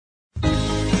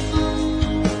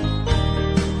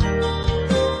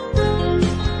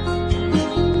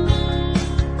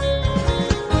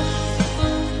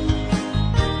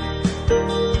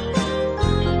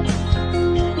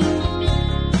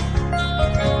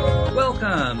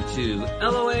welcome to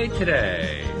LOA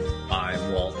Today.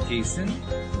 I'm Walt Thiessen.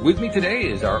 With me today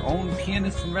is our own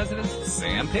pianist in residence,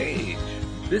 Sam Page.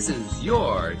 This is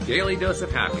your daily dose of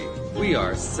happy. We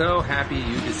are so happy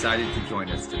you decided to join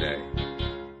us today.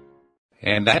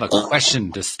 And I have a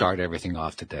question to start everything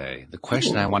off today. The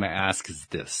question I want to ask is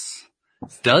this.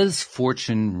 Does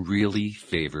fortune really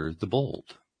favor the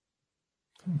bold?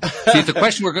 See, it's a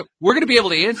question we're going to be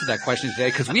able to answer that question today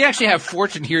because we actually have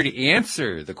Fortune here to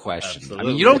answer the question. Absolutely. I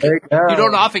mean, you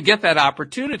don't often get that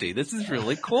opportunity. This is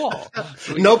really cool.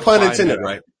 So no pun intended,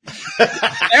 right?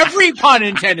 Every pun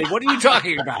intended. What are you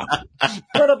talking about? A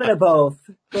little bit of both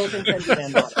intended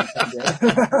and not intended.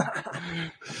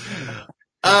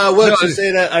 To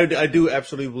say that I do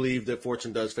absolutely believe that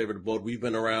fortune does favor the bold. We've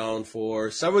been around for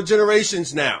several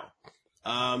generations now.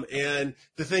 And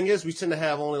the thing is, we tend to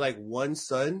have only like one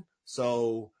son.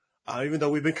 So, even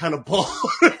though we've been kind of bold,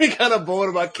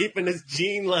 about keeping this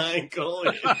gene line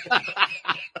going.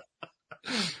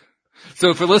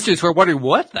 So for listeners who are wondering,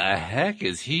 what the heck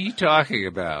is he talking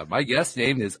about? My guest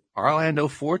name is Arlando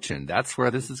Fortune. That's where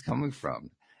this is coming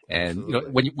from. And you know,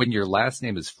 when your last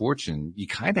name is Fortune, you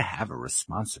kind of have a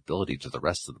responsibility to the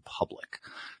rest of the public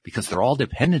because they're all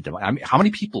dependent on. I mean, how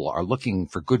many people are looking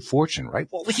for good fortune, right?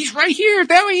 Well, he's right here.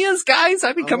 There he is, guys.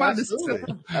 I mean, come on.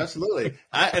 Absolutely.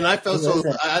 I felt so.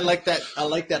 I like that. I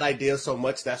like that idea so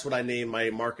much. That's what I named my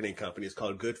marketing company. It's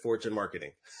called Good Fortune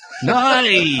Marketing.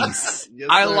 Nice. Yes,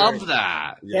 I love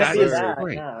that. Yes, that is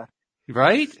great. Yeah.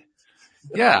 Right?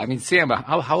 Yeah, I mean, Sam,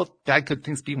 how bad could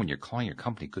things be when you're calling your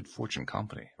company Good Fortune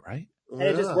Company, right? And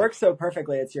it just works so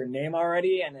perfectly. It's your name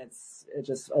already, and it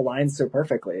just aligns so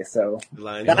perfectly. So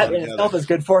that in itself is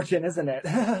good fortune, isn't it?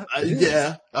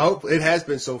 Yeah, I hope it has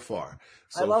been so far.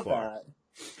 I love that.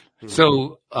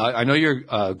 So I know you're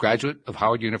a graduate of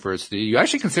Howard University. You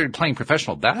actually considered playing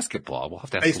professional basketball. We'll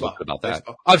have to ask a little bit about that.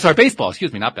 I'm sorry, baseball.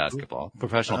 Excuse me, not basketball.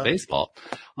 Professional baseball.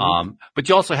 But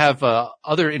you also have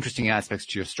other interesting aspects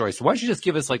to your story. So why don't you just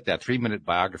give us like that 3-minute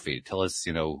biography? Tell us,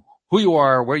 you know, who you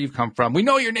are, where you've come from. We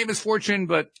know your name is Fortune,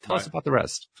 but tell us about the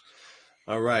rest.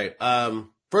 All right.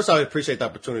 First, I appreciate the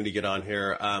opportunity to get on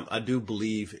here. I do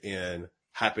believe in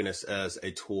happiness as a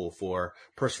tool for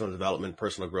personal development,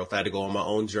 personal growth. I had to go on my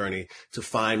own journey to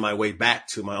find my way back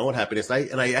to my own happiness.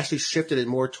 And I actually shifted it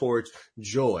more towards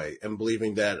joy and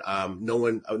believing that, I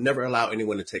would never allow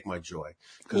anyone to take my joy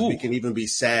because we can even be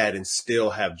sad and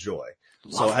still have joy.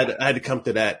 So I had to come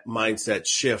to that mindset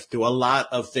shift through a lot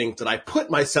of things that I put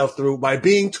myself through by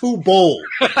being too bold.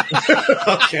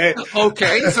 Okay.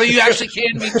 So you actually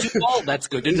can be too bold. That's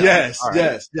good to know.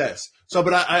 Yes. So,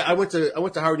 but I went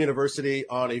to Howard University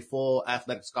on a full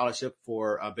athletic scholarship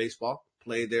for baseball.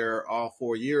 Played there all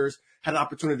 4 years. Had an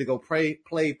opportunity to go play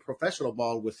professional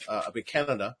ball up in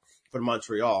Canada for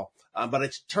Montreal. But I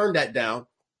turned that down.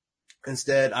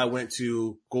 Instead, I went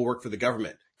to go work for the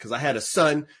government. Because I had a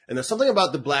son, and there's something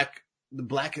about the black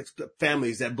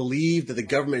families that believe that the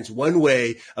government's one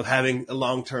way of having a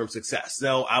long-term success.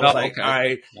 So I was all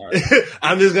right.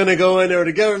 I'm just going to go in there with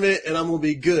the government and I'm going to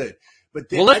be good. But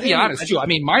then, let's be honest too. I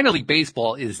mean, minor league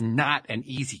baseball is not an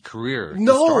easy career.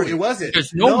 No, it wasn't.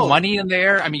 There's no money in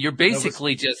there. I mean, you're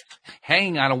basically just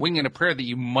hanging on a wing and a prayer that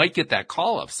you might get that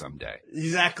call up someday.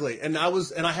 Exactly. And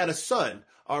I had a son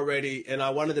already, and I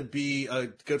wanted to be a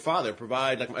good father,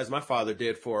 provide like as my father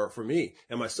did for me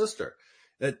and my sister.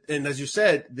 And as you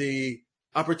said, the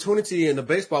opportunity in the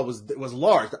baseball was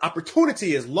large. The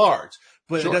opportunity is large,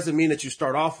 but It doesn't mean that you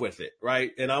start off with it,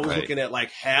 right? And I was looking at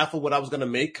like half of what I was going to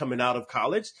make coming out of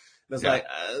college. And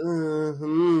it's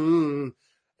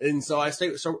and so I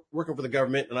started working for the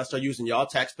government, and I started using y'all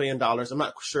tax-paying dollars. I'm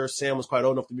not sure Sam was quite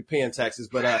old enough to be paying taxes,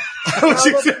 but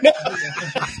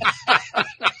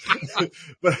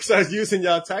but I started using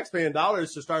y'all tax-paying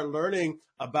dollars to start learning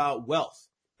about wealth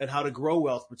and how to grow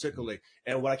wealth particularly.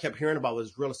 And what I kept hearing about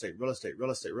was real estate.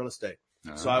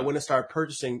 So I went and started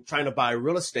trying to buy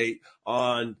real estate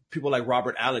on people like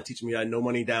Robert Allen teaching me I had no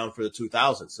money down for the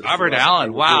 2000s. So Robert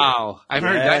Allen, wow. I've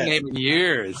heard that name in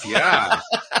years. Yeah.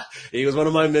 He was one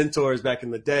of my mentors back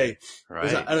in the day.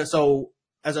 Right. And so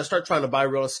as I started trying to buy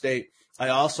real estate, I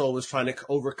also was trying to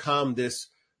overcome this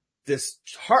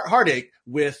heartache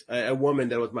with a woman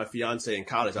that was my fiance in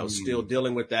college. I was still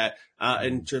dealing with that.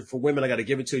 And for women, I got to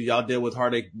give it to you. Y'all deal with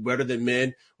heartache better than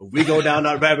men. When we go down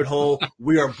that rabbit hole,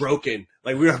 we are broken.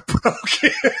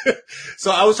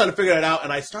 So I was trying to figure that out.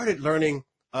 And I started learning,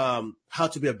 how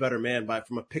to be a better man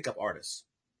from a pickup artist.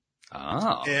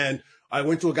 Oh. And I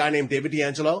went to a guy named David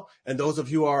D'Angelo. And those of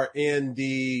you who are in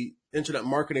the internet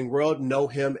marketing world know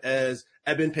him as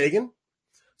Eben Pagan.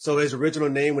 So his original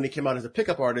name when he came out as a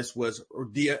pickup artist was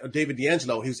David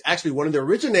D'Angelo. He was actually one of the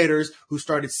originators who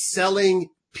started selling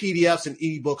PDFs and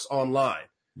ebooks online.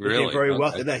 Really? Became very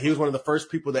wealthy. He was one of the first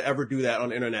people to ever do that on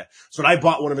the internet. So I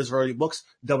bought one of his early books,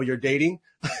 Double Your Dating,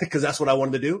 because that's what I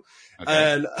wanted to do.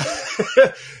 Okay.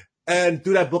 And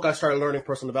through that book, I started learning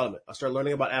personal development. I started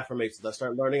learning about affirmations. I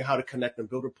started learning how to connect and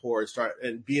build rapport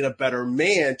and being a better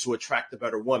man to attract a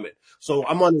better woman. So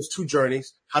I'm on those two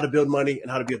journeys, how to build money and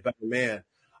how to be a better man.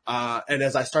 And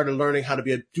as I started learning how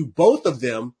to do both of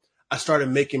them, I started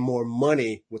making more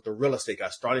money with the real estate. I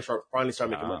finally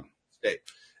started making money with real estate.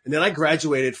 And then I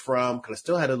graduated because I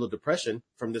still had a little depression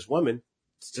from this woman.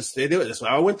 It's just, they do it. That's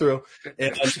what I went through.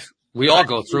 And we all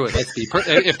go through it.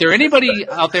 If there anybody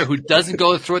out there who doesn't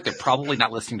go through it, they're probably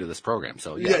not listening to this program.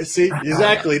 So yeah, see,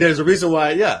 exactly. There's a reason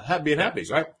why, being happy,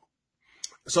 right?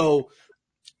 So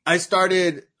I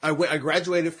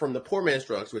graduated from the poor man's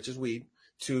drugs, which is weed,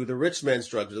 to the rich man's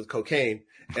drugs, which is cocaine.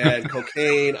 And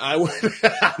cocaine,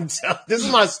 this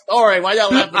is my story. Why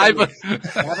y'all laughing at me?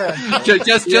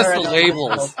 just the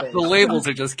labels. The labels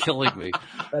are just killing me.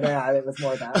 But it was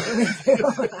more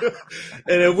that.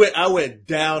 And I went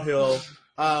downhill,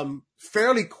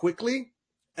 fairly quickly,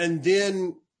 and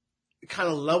then kind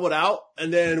of leveled out,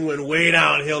 and then went way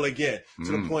downhill again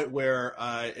to the point where,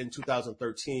 in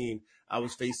 2013, I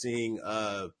was facing,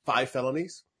 5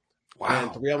 felonies. Wow.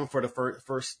 And 3 of them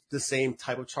for the same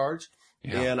type of charge.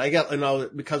 Yeah.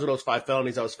 And because of those 5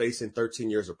 felonies, I was facing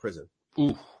 13 years of prison.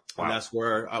 Ooh. Wow. And that's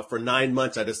where, for 9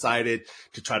 months, I decided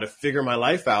to try to figure my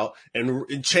life out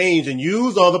and change and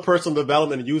use all the personal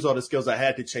development and use all the skills I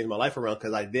had to change my life around.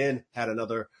 Cause I then had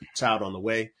another child on the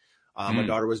way. My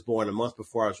daughter was born a month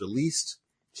before I was released.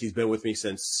 She's been with me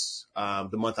since, the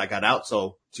month I got out.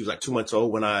 So she was like 2 months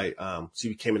old when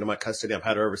she came into my custody. I've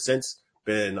had her ever since.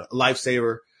 Been a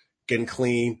lifesaver, getting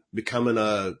clean, becoming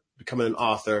an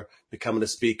author, becoming a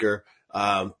speaker,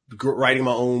 writing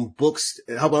my own books,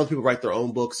 helping other people write their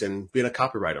own books, and being a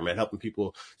copywriter, man, helping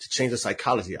people to change their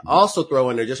psychology. I also throw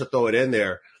it in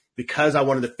there because I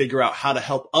wanted to figure out how to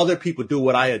help other people do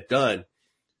what I had done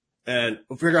and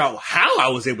figure out how I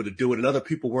was able to do it and other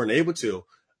people weren't able to.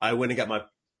 I went and got my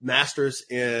master's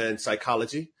in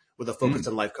psychology with a focus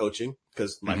on life coaching,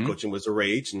 because life coaching was a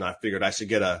rage, and I figured I should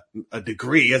get a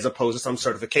degree as opposed to some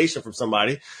certification from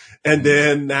somebody. And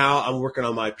then now I'm working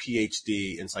on my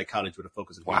PhD in psychology with a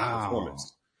focus on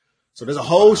performance. So there's a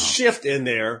whole shift in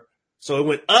there. So it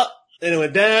went up and it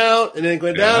went down and then it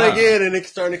went down again, and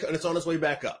it's on its way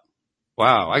back up.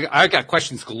 Wow. I got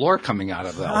questions galore coming out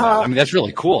of that. I mean, that's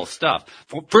really cool stuff.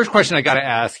 First question I got to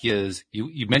ask is,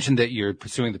 you mentioned that you're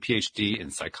pursuing the PhD in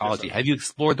psychology. Yes, have you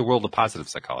explored the world of positive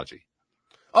psychology?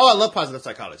 Oh, I love positive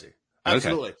psychology.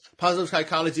 Absolutely. Okay. Positive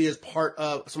psychology is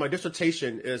so my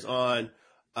dissertation is on,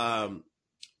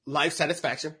 life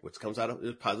satisfaction, which comes out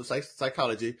of positive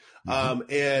psychology,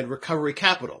 and recovery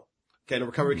capital. Okay. And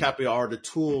recovery capital are the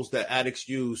tools that addicts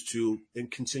use to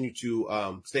continue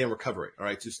to, stay in recovery. All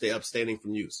right. To stay upstanding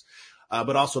from use.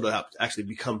 But also to actually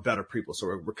become better people. So,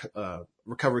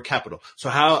 recovery capital. So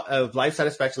life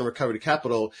satisfaction and recovery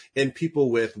capital in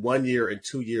people with 1 year and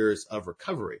 2 years of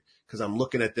recovery. Cause I'm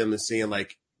looking at them and seeing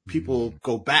like people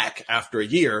go back after a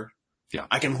year. Yeah.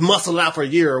 I can muscle out for a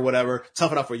year or whatever,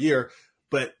 tough it out for a year.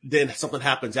 But then something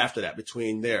happens after that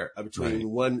between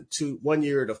 1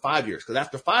 year to 5 years. Cause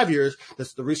after 5 years,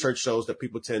 the research shows that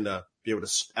people tend to be able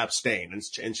to abstain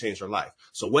and change their life.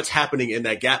 So what's happening in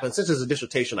that gap? And since it's a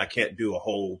dissertation, I can't do a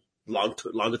whole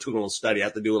longitudinal study. I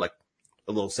have to do like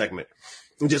a little segment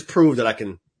and just prove that I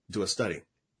can do a study.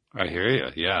 I hear you.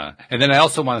 Yeah. And then I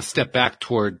also want to step back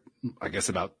toward, I guess,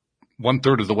 about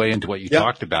 1/3 of the way into what you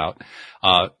talked about,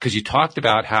 cause you talked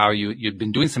about how you'd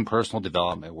been doing some personal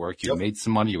development work. You made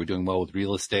some money. You were doing well with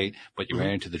real estate, but you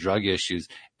ran into the drug issues,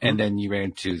 and then you ran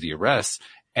into the arrests.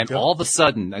 And all of a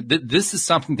sudden, this is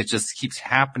something that just keeps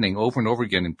happening over and over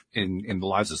again in the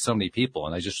lives of so many people.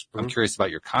 And I'm curious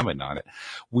about your comment on it.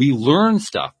 We learn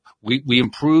stuff. We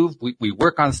improve. We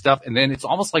work on stuff. And then it's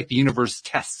almost like the universe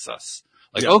tests us.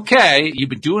 Like, okay, you've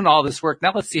been doing all this work.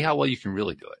 Now let's see how well you can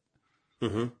really do it.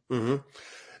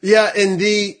 Yeah. And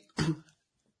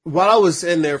while I was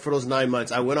in there for those 9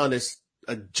 months, I went on a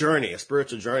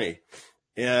spiritual journey,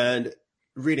 and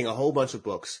reading a whole bunch of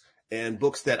books, and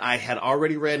books that I had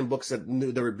already read and books that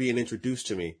were being introduced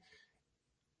to me.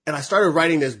 And I started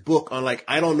writing this book on like,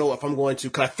 I don't know if I'm going to,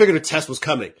 cause I figured a test was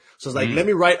coming. So it's like, let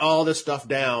me write all this stuff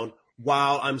down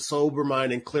while I'm sober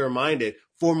minded and clear minded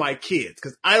for my kids.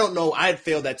 Cause I don't know. I had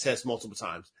failed that test multiple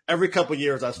times. Every couple of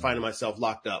years I was finding myself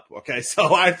locked up. Okay.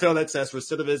 So I failed that test.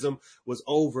 Recidivism was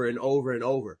over and over and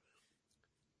over.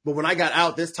 But when I got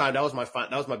out this time, that was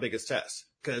my biggest test.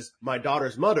 because my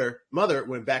daughter's mother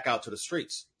went back out to the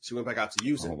streets. She went back out to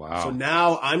using. Oh, wow. So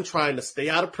now I'm trying to stay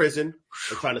out of prison.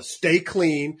 I'm trying to stay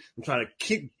clean. I'm trying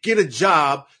to get a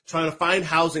job, trying to find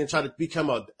housing and try to be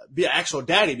an actual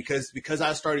daddy because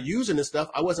I started using this stuff.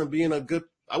 I wasn't being a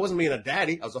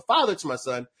daddy. I was a father to my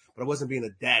son, but I wasn't being a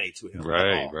daddy to him.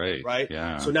 Right.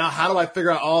 Yeah. So now how do I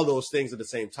figure out all those things at the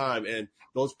same time? And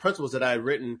those principles that I had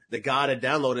written, that God had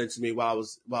downloaded into me while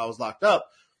I was locked up,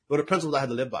 were the principles I had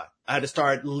to live by. I had to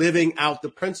start living out the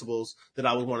principles that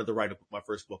I wanted to write my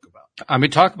first book about. I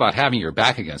mean, talk about having your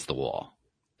back against the wall.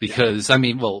 Because, I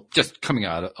mean, well, just coming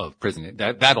out of prison,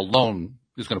 that alone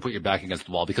is going to put your back against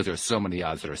the wall because there are so many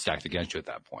odds that are stacked against you at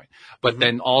that point. But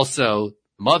then also,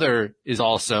 mother is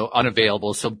also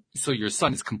unavailable. So your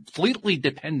son is completely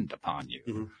dependent upon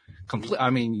you. I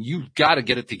mean, you've got to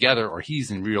get it together or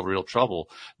he's in real trouble.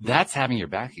 That's having your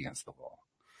back against the wall.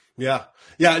 Yeah.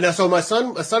 Now, so my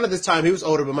son at this time, he was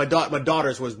older, but my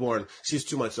daughter was born. She's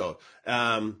 2 months old.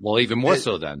 Well, even more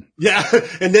so then. Yeah.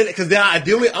 And then, cause then I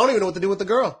don't even know what to do with the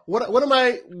girl. What am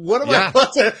I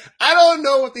I don't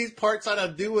know what these parts I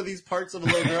do with these parts of a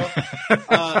little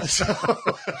girl. So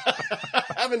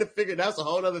having to figure that's a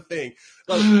whole other thing.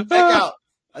 Look, check out.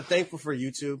 I'm thankful for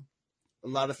YouTube. A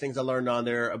lot of things I learned on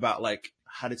there about like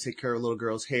how to take care of a little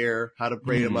girl's hair, how to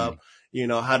braid them up,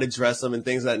 how to dress them and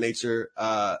things of that nature.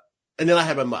 And then I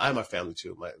had my family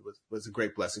too. It was a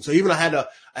great blessing. So even I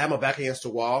had my back against the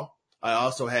wall. I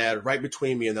also had right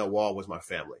between me and that wall was my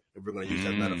family, if we're going to use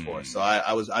that metaphor. So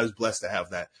I was blessed to have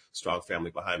that strong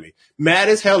family behind me. Mad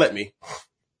as hell at me.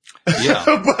 Yeah.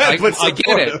 but I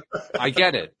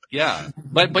get it. Yeah.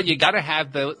 But you got to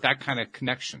have that kind of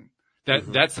connection.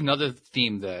 That's another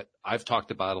theme that I've talked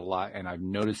about a lot and I've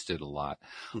noticed it a lot.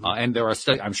 And there are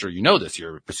studies, I'm sure you know this,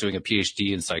 you're pursuing a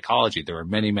PhD in psychology. There are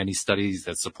many, many studies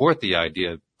that support the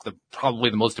idea that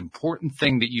probably the most important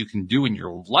thing that you can do in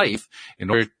your life in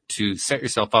order to set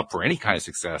yourself up for any kind of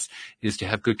success is to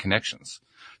have good connections.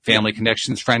 Family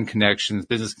connections, friend connections,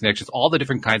 business connections, all the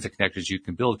different kinds of connections you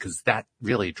can build because that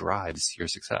really drives your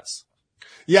success.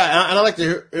 Yeah, and I like to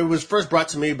hear, it was first brought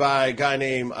to me by a guy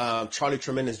named Charlie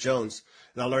Tremendous Jones.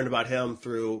 And I learned about him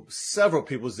through several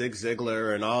people, Zig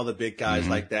Ziglar and all the big guys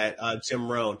like that, Jim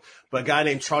Rohn. But a guy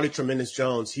named Charlie Tremendous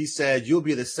Jones, he said, you'll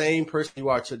be the same person you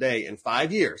are today in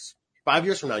 5 years. 5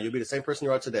 years from now, you'll be the same person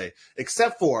you are today,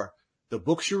 except for the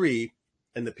books you read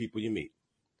and the people you meet.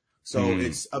 So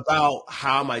it's about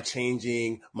how am I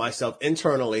changing myself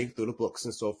internally through the books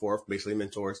and so forth, basically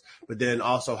mentors, but then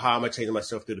also how am I changing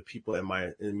myself through the people in my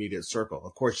immediate circle.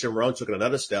 Of course, Jim Rohn took it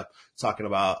another step, talking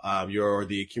about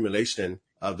the accumulation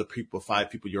of the 5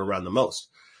 people you're around the most.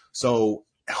 So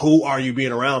who are you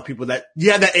being around? People that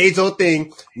age-old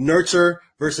thing, nurture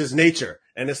versus nature.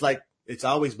 And it's like, it's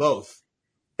always both.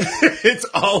 It's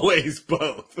always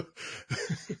both.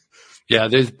 Yeah,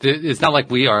 it's not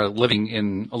like we are living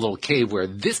in a little cave where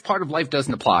this part of life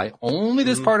doesn't apply, only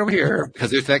this part over here,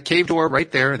 because there's that cave door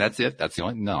right there, and that's it. That's the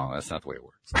only, no, that's not the way it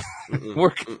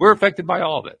works. We're affected by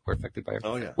all of it. We're affected by everything.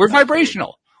 Oh, yeah. We're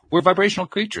vibrational. We're vibrational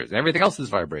creatures, and everything else is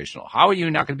vibrational. How are you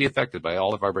not going to be affected by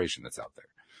all the vibration that's out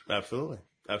there? Absolutely.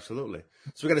 Absolutely.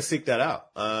 So we got to seek that out.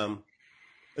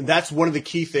 And that's one of the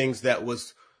key things that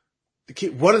was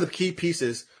one of the key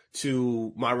pieces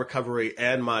to my recovery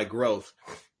and my growth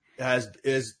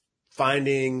is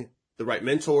finding the right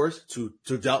mentors to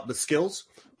develop the skills,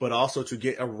 but also to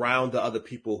get around the other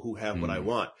people who have what I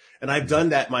want. And I've done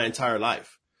that my entire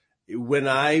life. When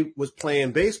I was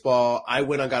playing baseball, I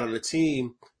went and got on a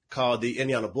team called the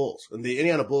Indiana Bulls, and the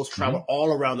Indiana Bulls travel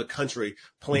all around the country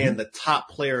playing the top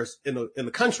players in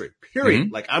the country,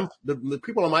 period. Like the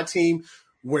people on my team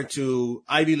went to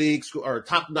Ivy League school or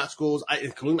top-notch schools,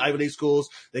 including Ivy League schools.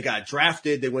 They got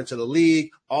drafted. They went to the league,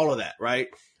 all of that. Right.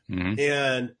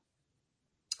 And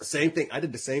same thing. I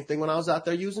did the same thing when I was out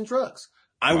there using drugs.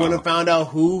 I went and found out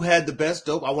who had the best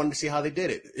dope. I wanted to see how they did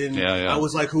it. And I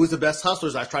was like, who's the best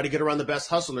hustlers? I tried to get around the best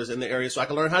hustlers in the area so I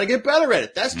can learn how to get better at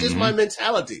it. That's just my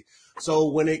mentality. So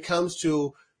when it comes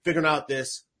to figuring out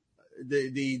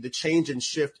the change and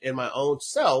shift in my own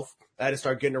self, I had to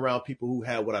start getting around people who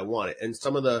had what I wanted. And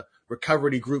some of the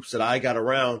recovery groups that I got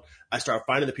around, I started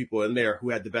finding the people in there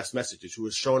who had the best messages, who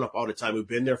was showing up all the time, who've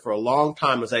been there for a long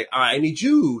time. I was like, all right, I need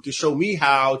you to show me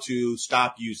how to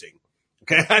stop using.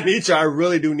 Okay. I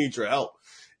really do need your help.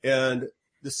 And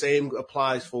the same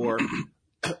applies for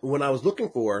when I was looking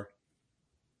for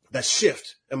that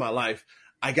shift in my life.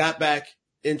 I got back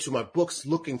into my books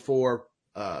looking for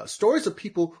stories of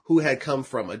people who had come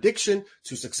from addiction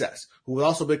to success, who had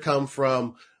also become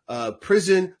from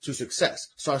prison to success.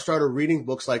 So I started reading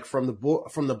books like From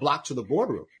the Block to the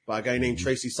Boardroom by a guy named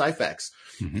Tracy Syfax.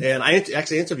 And I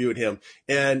actually interviewed him,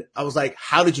 and I was like,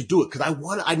 how did you do it? Cause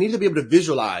I needed to be able to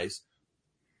visualize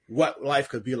what life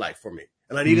could be like for me.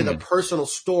 And I needed a personal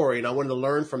story, and I wanted to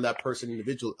learn from that person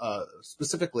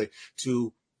specifically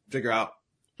to figure out,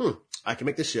 I can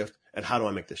make this shift, and how do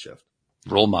I make this shift?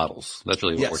 Role models. That's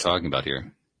really what we're talking about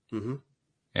here.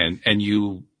 And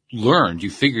you learned, you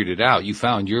figured it out, you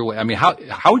found your way. I mean,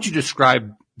 how would you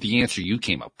describe the answer you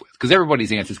came up with? Because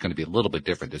everybody's answer is going to be a little bit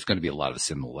different. There's going to be a lot of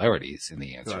similarities in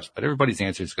the answers, but everybody's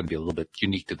answer is going to be a little bit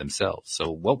unique to themselves. So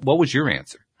what was your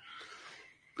answer?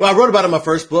 Well, I wrote about it in my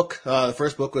first book. The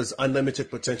first book was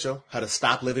Unlimited Potential, How to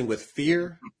Stop Living with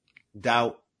Fear,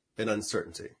 Doubt, and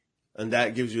Uncertainty. And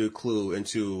that gives you a clue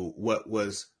into what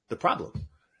was the problem.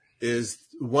 Is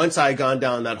once I had gone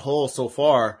down that hole so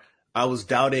far, I was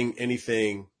doubting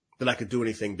anything that I could do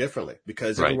anything differently,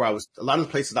 because everywhere I was, a lot of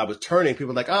the places I was turning,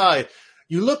 people were like,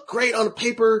 you look great on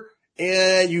paper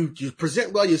and you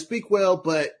present well, you speak well,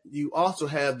 but you also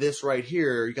have this right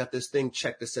here. You got this thing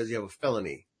checked that says you have a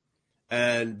felony.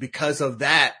 And because of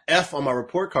that F on my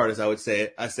report card, as I would say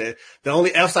it, I said the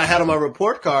only Fs I had on my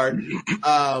report card,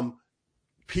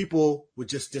 people would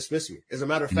just dismiss me. As a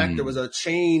matter of fact, there was a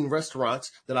chain restaurant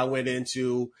that I went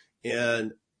into,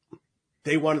 and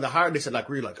they wanted to hire. They said, like,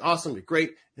 we're like, awesome, you're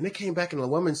great. And they came back, and the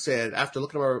woman said, after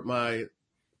looking at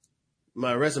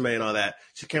my resume and all that,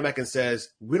 she came back and says,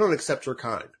 we don't accept your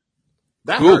kind.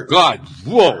 That hurt. God.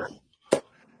 Whoa.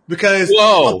 Because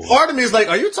a part of me is like,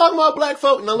 are you talking about black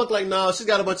folk? And I look like, no, she's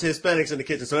got a bunch of Hispanics in the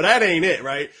kitchen. So that ain't it,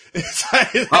 right?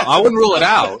 I wouldn't rule it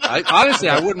out. Honestly,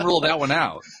 I wouldn't rule that one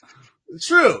out.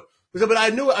 True. But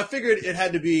I figured it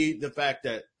had to be the fact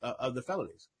that of the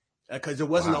felonies, because it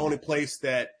wasn't the only place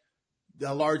that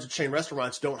the larger chain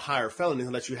restaurants don't hire felonies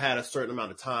unless you had a certain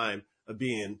amount of time of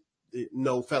being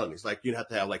no felonies. Like you'd have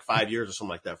to have like 5 years or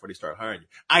something like that before they start hiring you.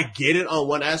 I get it on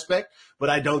one aspect, but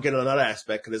I don't get it on another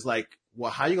aspect, because it's like, well,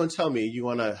 how are you going to tell me you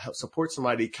want to support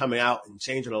somebody coming out and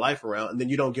changing their life around, and then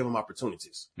you don't give them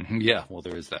opportunities? Yeah, well,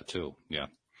 there is that too. Yeah.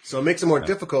 So it makes it more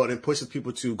difficult and pushes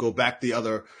people to go back the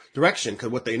other direction because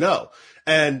what they know.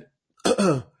 And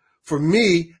for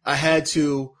me, I had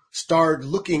to start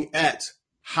looking at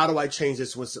how do I change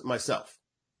this with myself,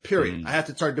 period. I have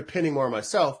to start depending more on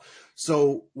myself.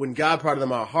 So when God brought it in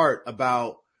my heart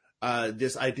about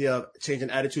this idea of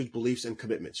changing attitudes, beliefs, and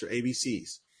commitments, or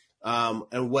ABCs,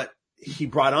 and what he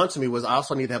brought onto me was I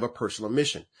also need to have a personal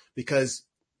mission, because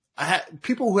I had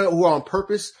people who are on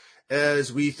purpose.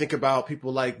 As we think about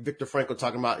people like Viktor Frankl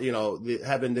talking about,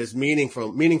 having this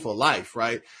meaningful life,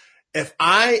 right? If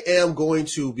I am going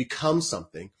to become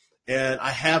something and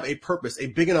I have a purpose, a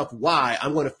big enough why,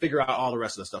 I'm going to figure out all the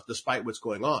rest of the stuff despite what's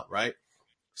going on, right?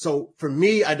 So for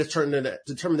me, I determined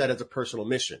that as a personal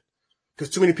mission, because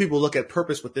too many people look at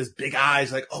purpose with this big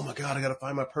eyes, like, oh my God, I got to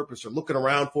find my purpose. They're looking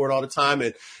around for it all the time.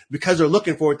 And because they're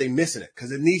looking for it, they're missing it,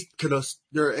 because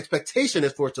their expectation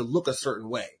is for it to look a certain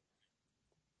way.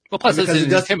 Well, plus it's an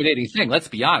intimidating thing. Let's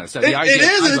be honest. The idea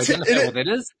it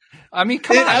is. I mean,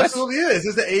 come on. It absolutely is.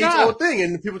 It's the age-old thing,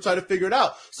 and people try to figure it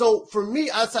out. So for me,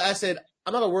 I said,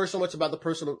 I'm not going to worry so much about the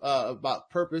personal, about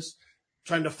purpose,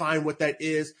 trying to find what that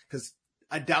is, because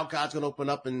I doubt God's going to open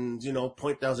up and,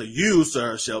 point down and say, you,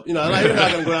 sir, shall, you're not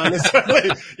going to go down this.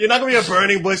 You're not going to be a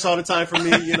burning bush all the time for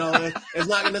me. It's not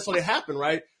going to necessarily happen,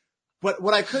 right? But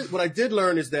what I did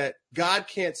learn is that God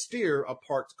can't steer a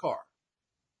parked car.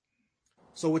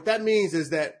 So what that means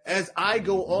is that as I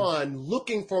go on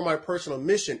looking for my personal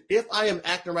mission, if I am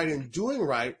acting right and doing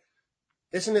right,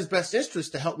 it's in his best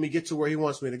interest to help me get to where he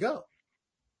wants me to go.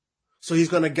 So he's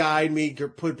going to guide me,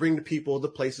 bring the people, the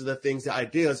places, the things, the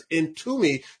ideas into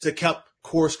me to keep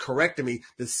course correcting me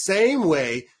the same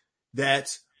way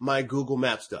that my Google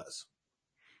Maps does.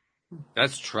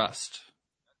 That's trust.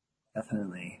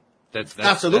 Definitely. That's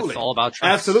absolutely. That's all about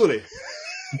trust. Absolutely.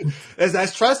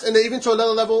 That's trust, and even to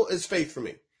another level is faith for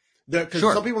me. Because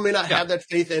some people may not have that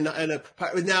faith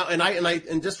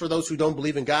and just for those who don't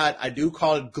believe in God, I do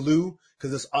call it glue,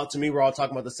 because it's to me we're all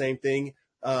talking about the same thing.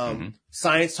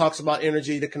 Science talks about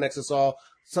energy that connects us all,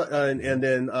 and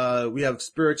then we have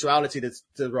spirituality that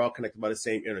we're all connected by the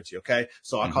same energy. Okay,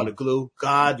 so I call it glue: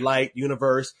 God, light,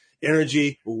 universe,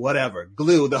 energy, whatever,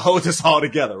 glue that holds us all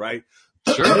together, right?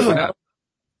 Sure.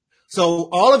 So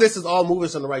all of this is all moving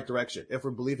us in the right direction if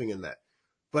we're believing in that.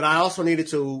 But I also needed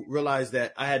to realize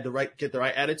that I had to get the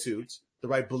right attitudes, the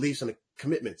right beliefs, and the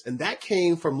commitments. And that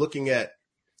came from looking at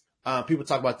people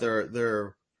talk about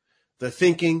their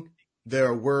thinking,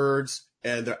 their words,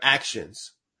 and their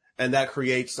actions. And that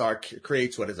creates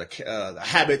what is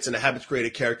habits, and the habits create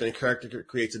a character, and character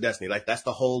creates a destiny. Like that's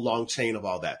the whole long chain of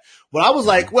all that. Well, I was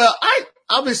like, well, I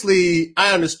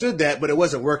understood that, but it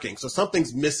wasn't working. So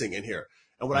something's missing in here.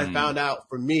 And what I found out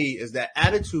for me is that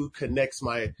attitude connects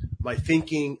my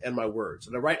thinking and my words.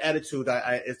 And the right attitude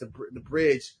is the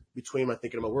bridge between my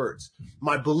thinking and my words.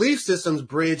 My belief systems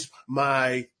bridge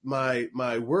my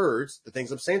words, the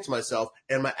things I'm saying to myself,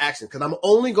 and my actions. Because I'm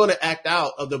only going to act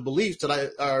out of the beliefs that I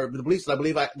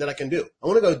believe that I can do. I'm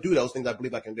only going to do those things I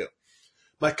believe I can do.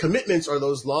 My commitments are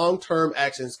those long-term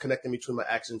actions connecting between my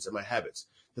actions and my habits.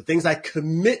 The things I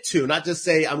commit to, not just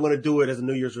say I'm going to do it as a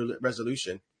New Year's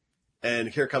resolution. And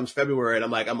here comes February, and I'm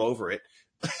like, I'm over it.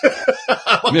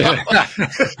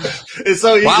 It's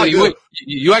so easy. Wow,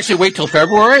 you actually wait till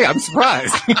February? I'm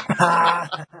surprised.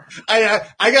 I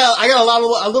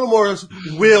got a little more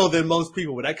will than most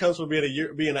people, but that comes from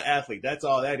being an athlete. That's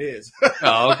all that is.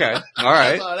 Oh, okay. All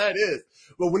right. That's all that is.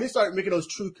 But when you start making those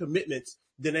true commitments,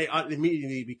 then they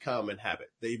immediately become a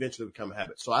habit. They eventually become a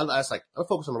habit. So I was like, I'm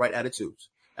focused on the right attitudes.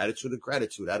 Attitude of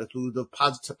gratitude, attitude of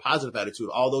positive attitude,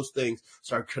 all those things,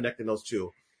 started connecting those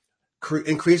two,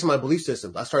 increasing my belief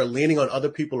systems. I started leaning on other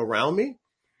people around me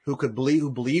who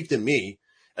believed in me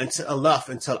until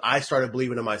I started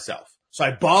believing in myself. So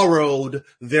I borrowed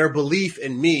their belief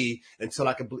in me until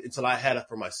I had it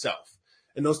for myself.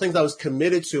 And those things I was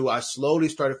committed to, I slowly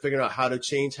started figuring out how to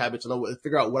change habits and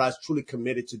figure out what I was truly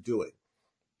committed to doing.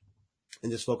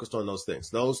 And just focused on those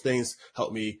things. Those things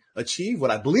help me achieve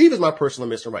what I believe is my personal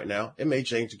mission right now. It may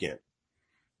change again.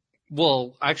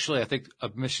 Well, actually, I think a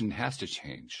mission has to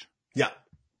change. Yeah.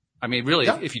 I mean, really,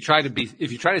 yeah. If you try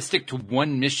to stick to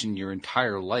one mission your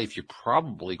entire life, you're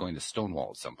probably going to stonewall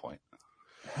at some point.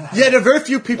 Yeah, there are very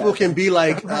few people who can be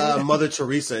like Mother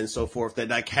Teresa and so forth that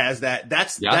like has that.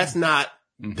 That's not.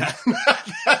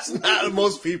 That's not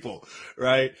most people,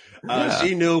 right?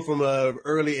 She knew from an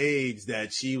early age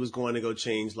that she was going to go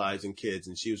change lives and kids,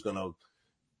 and she was going to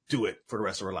do it for the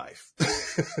rest of her life.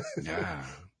 Yeah.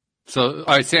 So,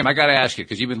 all right, Sam, I got to ask you,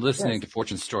 because you've been listening to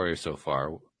Fortune's story so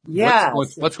far. Yeah.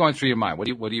 What's going through your mind? What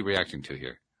are you reacting to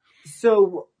here?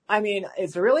 So, I mean,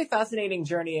 it's a really fascinating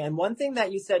journey. And one thing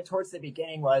that you said towards the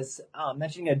beginning was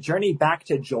mentioning a journey back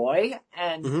to joy.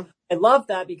 And I love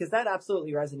that because that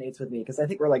absolutely resonates with me, because I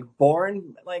think we're like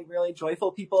born like really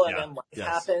joyful people, and then life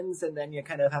happens, and then you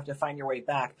kind of have to find your way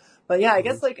back. But yeah, I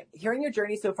guess like hearing your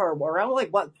journey so far, around like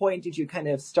what point did you kind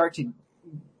of start to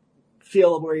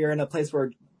feel where you're in a place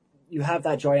where you have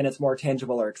that joy and it's more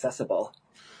tangible or accessible?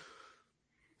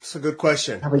 That's a good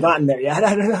question. Have we gotten there yet?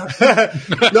 I don't know.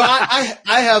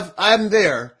 No, I'm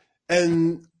there.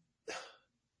 And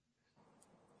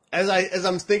as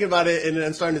I'm thinking about it and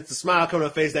I'm starting to smile come to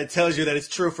my face, that tells you that it's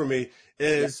true for me,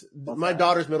 is my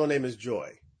daughter's middle name is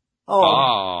Joy.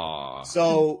 Oh.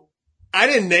 So I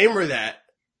didn't name her that.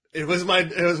 It was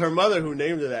her mother who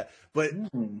named her that. But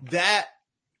that,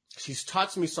 she's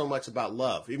taught me so much about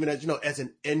love, even as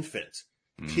an infant,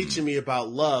 teaching me about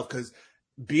love, because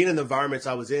being in the environments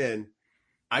I was in,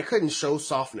 I couldn't show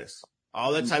softness,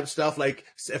 all that type of stuff. Like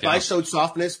if I showed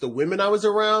softness, the women I was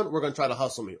around were going to try to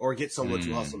hustle me or get someone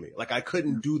to hustle me. Like I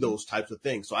couldn't do those types of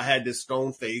things. So I had this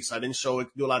stone face. I didn't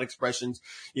do a lot of expressions.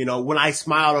 When I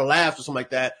smiled or laughed or something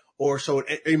like that, or showed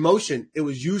emotion, it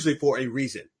was usually for a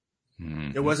reason.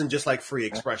 It wasn't just like free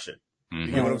expression.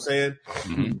 You get what I'm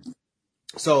saying?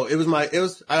 So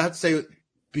I have to say,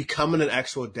 becoming an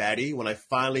actual daddy, when I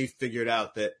finally figured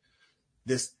out that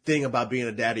this thing about being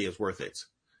a daddy is worth it.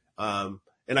 And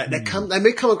I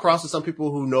may come across to some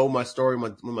people who know my story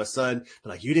with my son.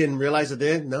 They're like, you didn't realize it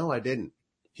then? No, I didn't.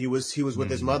 He was with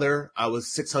his mother. I was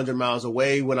 600 miles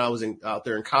away when I was out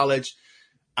there in college.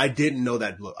 I didn't know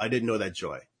that look. I didn't know that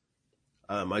joy.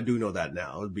 I do know that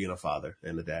now, being a father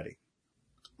and a daddy.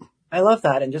 I love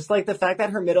that. And just like the fact that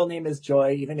her middle name is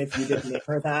Joy, even if you didn't name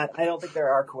her that, I don't think there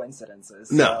are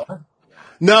coincidences. No. So.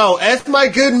 No, as my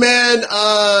good man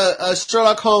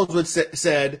Sherlock Holmes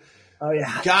said, oh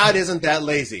yeah, God isn't that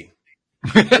lazy.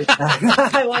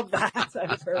 I love that.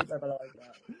 I've heard that, but I like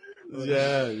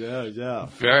that. Yeah.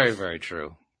 Very, very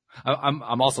true.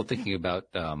 I'm also thinking about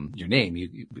your name.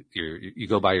 You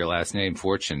go by your last name,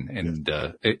 Fortune, and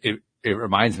it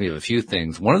reminds me of a few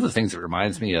things. One of the things it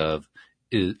reminds me of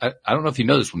is, I don't know if you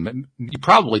know this one. You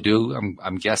probably do.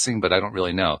 I'm guessing, but I don't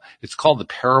really know. It's called The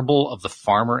Parable of the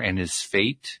Farmer and His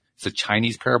Fate. It's a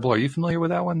Chinese parable. Are you familiar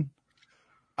with that one?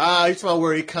 You're talking about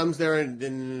where he comes there and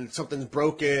then something's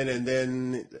broken, and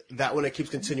then that one, it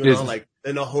keeps continuing on, like,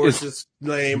 and the horse's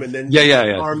name, and then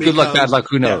yeah. Good luck, bad luck,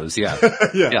 who knows? Yeah.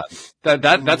 Yeah.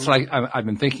 That's what I've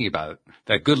been thinking about it.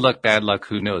 That good luck, bad luck,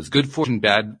 who knows? Good fortune,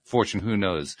 bad fortune, who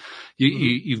knows?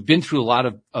 You've been through a lot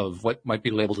of what might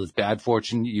be labeled as bad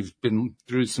fortune. You've been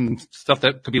through some stuff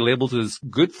that could be labeled as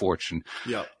good fortune.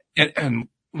 Yeah. And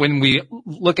when we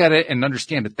look at it and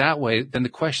understand it that way, then the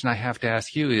question I have to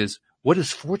ask you is, what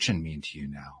does fortune mean to you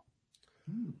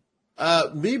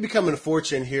now? Me becoming a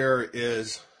fortune here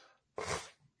is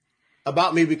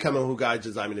about me becoming who God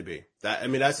designed me to be.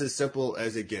 That's as simple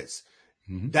as it gets.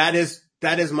 Mm-hmm. That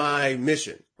is my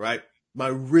mission, right? My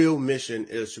real mission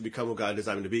is to become who God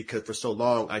designed me to be, because for so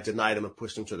long I denied him and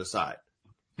pushed him to the side.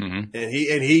 Mm-hmm.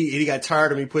 And he got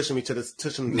tired of me pushing him to the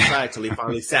side till he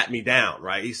finally sat me down,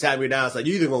 right? He sat me down. It's like,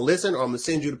 you either gonna listen or I'm gonna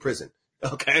send you to prison.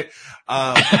 Okay.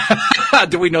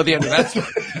 Do we know the end of that story?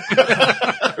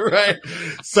 Right.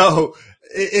 So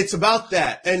it's about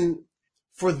that. And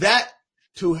for that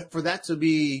to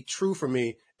be true for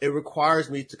me, it requires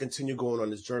me to continue going on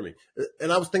this journey.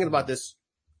 And I was thinking about this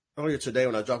earlier today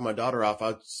when I dropped my daughter off.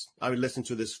 I listened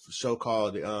to this show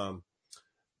called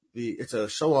it's a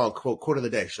show on quote of the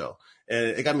day show. And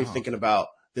it got me thinking about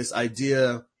this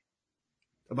idea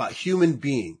about human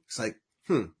being. It's like,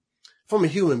 if I'm a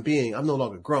human being, I'm no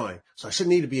longer growing. So I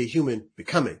shouldn't need to be a human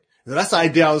becoming. And that's the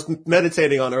idea I was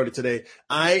meditating on earlier today.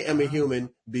 I am a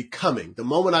human becoming. The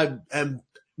moment I am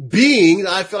being,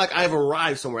 I feel like I've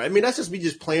arrived somewhere. I mean, that's just me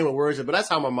just playing with words, but that's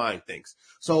how my mind thinks.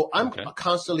 So I'm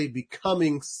constantly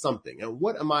becoming something. And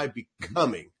what am I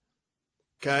becoming?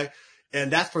 Okay.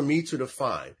 And that's for me to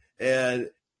define. And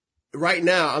right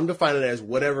now I'm defining it as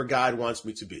whatever God wants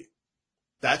me to be.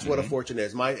 That's what a fortune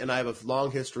is. And I have a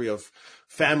long history of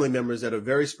family members that are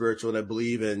very spiritual that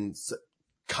believe in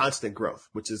constant growth,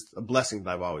 which is a blessing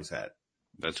that I've always had.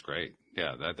 That's great.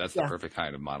 Yeah. That's the perfect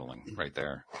kind of modeling right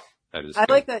there. That is. I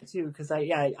like that too, because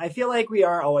I feel like we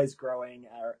are always growing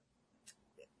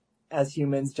as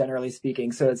humans, generally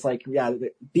speaking. So it's like,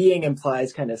 being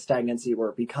implies kind of stagnancy,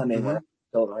 where becoming, where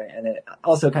children, and it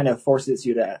also kind of forces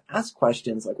you to ask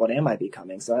questions like, what am I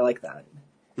becoming? So I like that.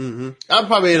 Mm-hmm. I'll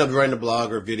probably end up writing a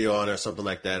blog or video on it or something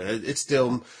like that. It's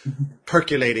still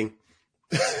percolating.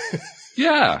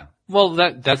 Yeah. Well,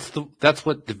 that's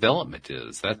what development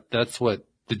is. That's what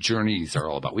the journeys are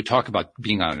all about. We talk about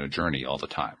being on a journey all the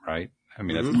time, right? I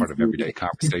mean, that's part of everyday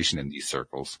conversation in these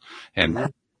circles.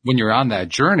 And when you're on that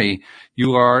journey,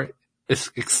 you are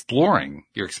exploring.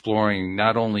 You're exploring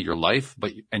not only your life,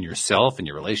 and yourself and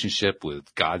your relationship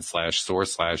with God /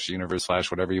 universe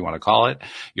 / whatever you want to call it.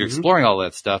 You're exploring all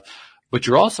that stuff, but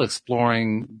you're also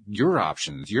exploring your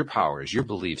options, your powers, your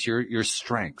beliefs, your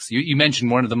strengths. You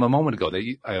mentioned one of them a moment ago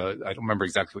that I don't remember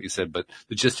exactly what you said, but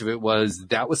the gist of it was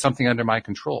that was something under my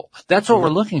control. That's what we're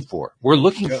looking for. We're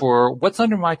looking for what's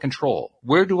under my control.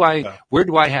 Where do I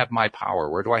have my power?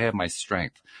 Where do I have my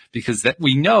strength? Because that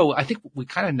we know, I think we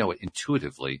kind of know it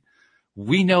intuitively.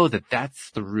 We know that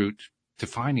that's the route to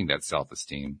finding that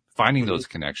self-esteem, finding those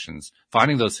connections,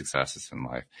 finding those successes in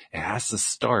life. It has to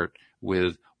start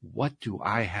with, what do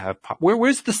I have?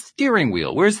 Where's the steering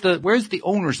wheel? Where's the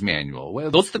owner's manual?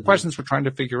 Those are the questions we're trying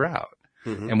to figure out.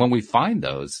 And when we find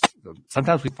those,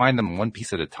 sometimes we find them one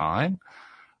piece at a time,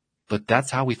 but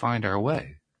that's how we find our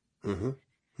way. And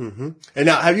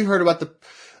now, have you heard about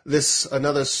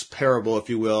another parable, if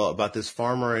you will, about this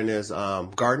farmer and his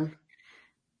garden?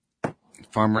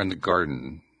 Farmer in the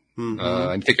garden.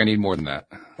 I think I need more than that.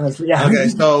 Okay,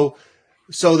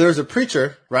 so there's a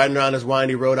preacher riding around his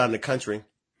windy road out in the country.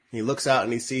 He looks out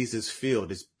and he sees this field,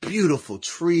 this beautiful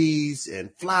trees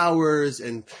and flowers,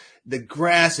 and the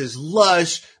grass is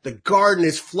lush. The garden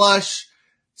is flush.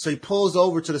 So he pulls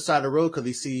over to the side of the road because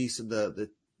he sees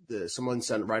someone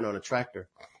riding on a tractor.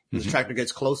 The tractor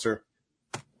gets closer,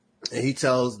 and he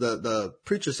tells the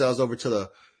preacher says over to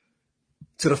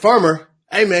the farmer,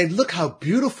 "Hey man, look how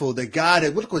beautiful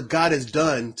look what God has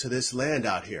done to this land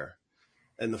out here."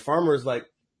 And the farmer is like,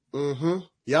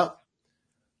 yep.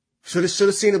 Should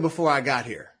have seen it before I got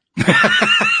here.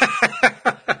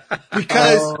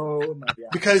 Because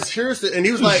and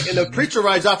he was like, and the preacher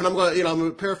rides off, and I'm going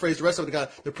to paraphrase the rest of the guy.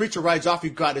 The preacher rides off. He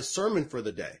got his sermon for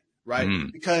the day, right?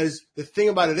 Because the thing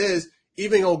about it is,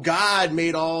 even though God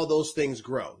made all those things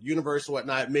grow, universe and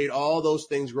whatnot, made all those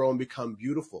things grow and become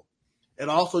beautiful. It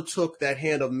also took that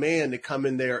hand of man to come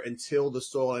in there and till the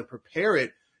soil and prepare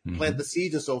it, plant the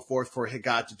seeds and so forth for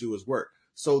God to do his work.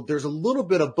 So there's a little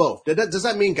bit of both. Does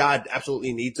that mean God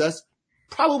absolutely needs us?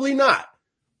 Probably not.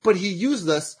 But he used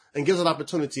us and gives an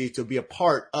opportunity to be a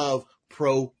part of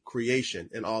procreation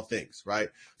in all things, right?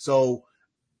 So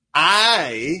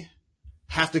I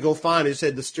have to go find, as you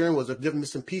said, the steering wheels of different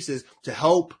bits and pieces to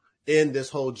help in this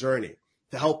whole journey,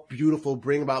 to help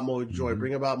bring about more joy,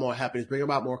 bring about more happiness, bring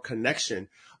about more connection,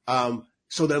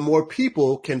 so that more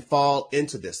people can fall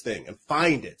into this thing and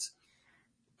find it.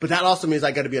 But that also means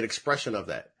I got to be an expression of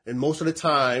that. And most of the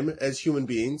time as human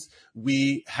beings,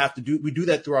 we do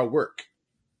that through our work.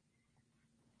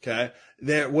 Okay.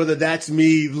 Whether that's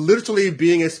me literally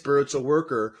being a spiritual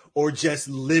worker or just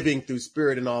living through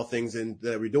spirit in all things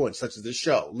that we're doing, such as this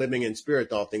show, living in spirit,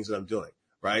 in all things that I'm doing.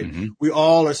 Right. Mm-hmm. We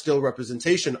all are still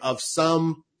representation of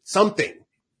something.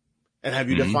 And have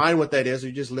you defined what that is? Or are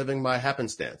you just living by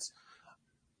happenstance?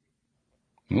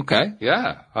 Okay.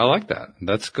 Yeah. I like that.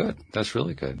 That's good. That's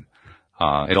really good.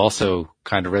 It also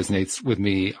kind of resonates with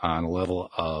me on a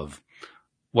level of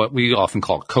what we often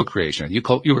call co-creation. You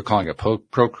were calling it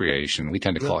procreation. We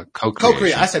tend to call it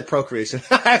co-creation. I said procreation.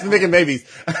 I have to make babies.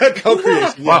 Co-creation.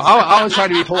 Yes. Well, I was trying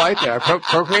to be polite there.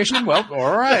 Procreation? Well,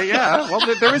 all right. Yeah.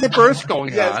 Well, there is a birth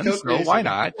going on, so why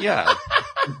not? Yeah.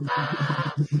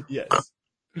 Yes.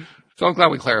 So I'm glad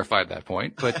we clarified that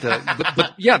point.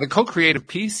 But yeah, the co-creative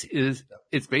piece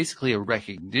it's basically a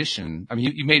recognition. I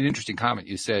mean, you made an interesting comment.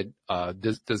 You said,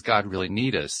 does God really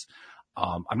need us?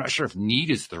 I'm not sure if need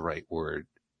is the right word,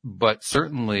 but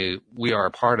certainly we are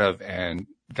a part of, and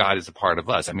God is a part of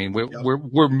us. I mean,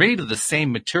 we're made of the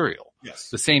same material,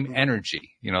 the same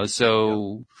energy,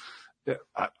 so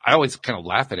I always kind of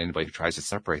laugh at anybody who tries to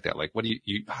separate that. Like,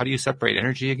 how do you separate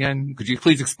energy again? Could you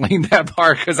please explain that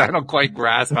part? Cause I don't quite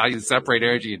grasp how you separate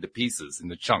energy into pieces,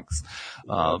 into chunks. It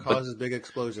causes big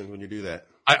explosions when you do that.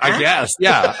 I guess,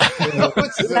 yeah.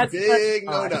 Which is a big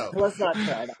no-no. Let's not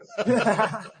try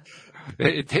that.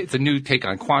 It's a new take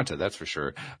on quanta, that's for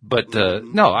sure. But,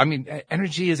 no, I mean,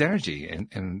 energy is energy.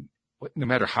 And no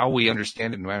matter how we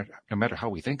understand it, no matter how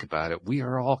we think about it, we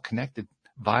are all connected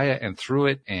via and through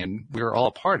it, and we're all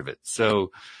a part of it.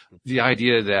 So the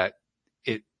idea that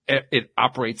it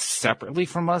operates separately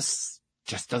from us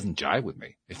just doesn't jive with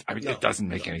me. It doesn't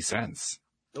make any sense.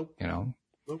 Nope.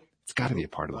 Nope. It's got to be a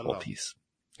part of the whole piece.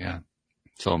 Yeah.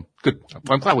 So good.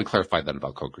 I'm glad we clarified that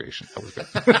about co-creation. That was good.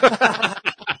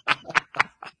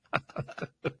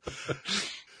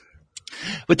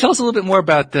 But tell us a little bit more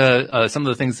about some of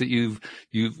the things that you've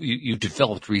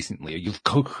developed recently, or you've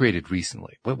co-created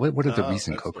recently. What are the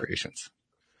recent co-creations?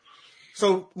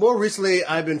 So more recently,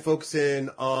 I've been focusing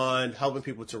on helping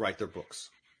people to write their books,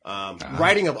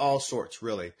 writing of all sorts,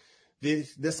 really.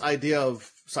 This idea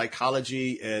of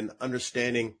psychology and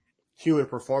understanding human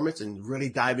performance and really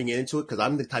diving into it, because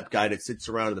I'm the type of guy that sits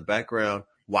around in the background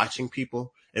watching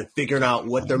people and figuring out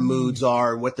what their moods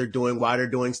are and what they're doing, why they're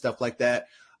doing stuff like that.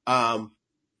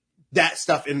 That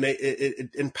stuff,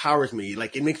 it empowers me.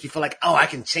 Like, it makes me feel like, oh, I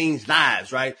can change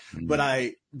lives, right? Mm-hmm.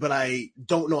 But I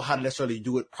don't know how to necessarily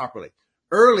do it properly.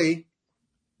 Earlier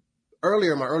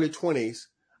in my early 20s,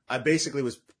 I basically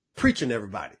was preaching to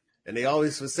everybody. And they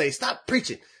always would say, stop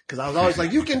preaching. Cause I was always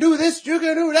like, you can do this, you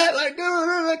can do that,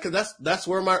 like, cause that's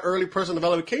where my early personal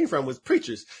development came from, was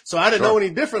preachers. So I didn't know any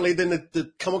differently than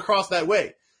to come across that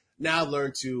way. Now I've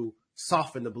learned to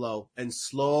soften the blow and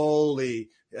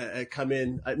slowly come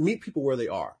in, meet people where they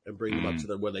are and bring them up to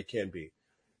them where they can be.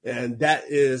 And that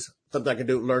is something I can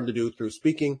learn to do through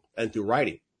speaking and through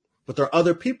writing. But there are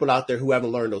other people out there who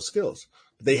haven't learned those skills.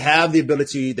 They have the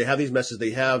ability, they have these messages,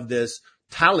 they have this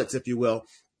talents, if you will,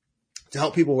 to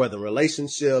help people, whether in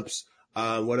relationships,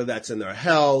 whether that's in their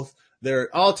health. There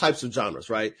are all types of genres,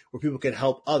 right, where people can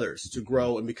help others to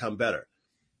grow and become better.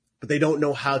 But they don't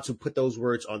know how to put those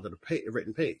words onto the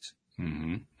written page.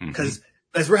 Because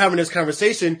as we're having this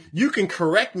conversation, you can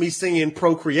correct me singing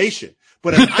procreation.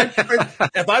 But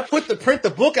if I print the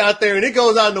book out there and it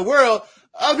goes out in the world,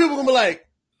 other people are going to be like,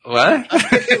 what?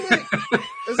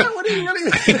 Is that what he really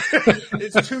means?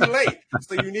 It's too late.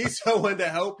 So you need someone to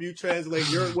help you translate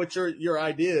your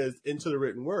ideas into the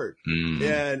written word.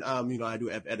 And, I do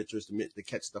have editors to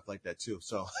catch stuff like that too.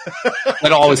 So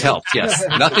that always helps. Yes.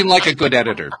 Nothing like a good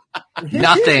editor.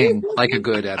 Nothing like a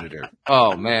good editor.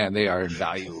 Oh man, they are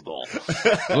invaluable.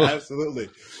 Absolutely.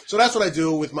 So that's what I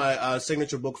do with my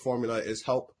signature book formula, is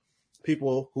help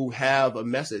people who have a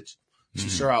message to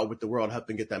share out with the world, help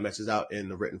them get that message out in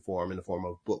the written form, in the form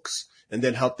of books, and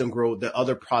then help them grow the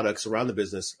other products around the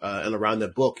business and around the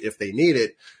book if they need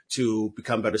it, to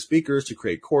become better speakers, to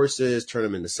create courses, turn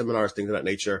them into seminars, things of that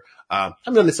nature. I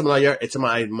haven't done the seminar yet. It's in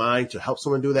my mind to help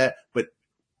someone do that, but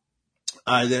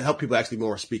to help people actually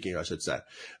more speaking, I should say.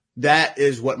 That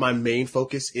is what my main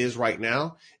focus is right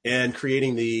now, and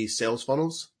creating the sales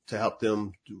funnels to help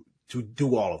them to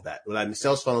do all of that. When I mean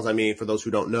sales funnels, I mean, for those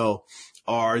who don't know,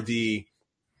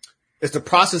 it's the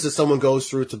process that someone goes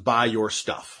through to buy your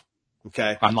stuff.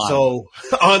 Okay. Online. So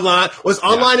online was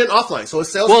online and offline. So a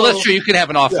sales well, funnel. That's true. You could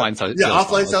have an offline sales offline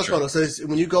funnel. sales funnel. So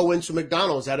when you go into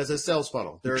McDonald's, that is a sales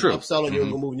funnel. They're upselling you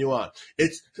and moving you on.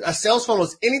 It's a sales funnel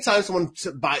is anytime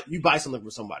you buy something from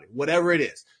somebody, whatever it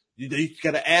is. You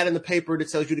got an ad in the paper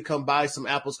that tells you to come buy some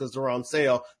apples because they're on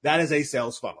sale. That is a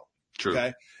sales funnel. True.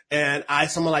 Okay. And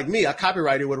someone like me, a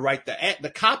copywriter, would write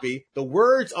the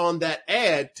words on that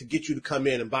ad to get you to come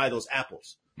in and buy those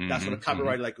apples. That's what a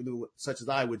copywriter such as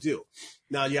I would do.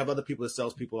 Now you have other people that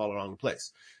sells people all around the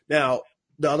place. Now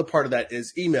the other part of that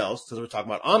is emails, because we're talking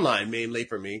about online mainly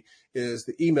for me, is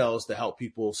the emails to help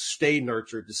people stay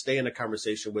nurtured, to stay in a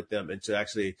conversation with them, and to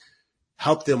actually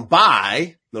help them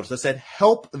buy. Notice I said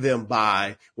help them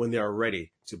buy when they're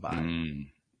ready to buy.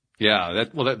 Yeah,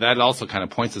 that also kind of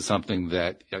points to something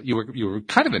that you were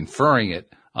kind of inferring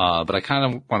it. But I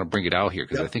kind of want to bring it out here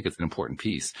because I think it's an important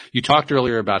piece. You talked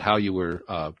earlier about how you were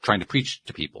trying to preach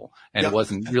to people, and it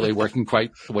wasn't really working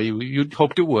quite the way you'd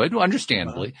hoped it would,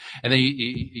 understandably. And then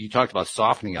you talked about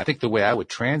softening. I think the way I would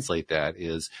translate that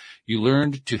is you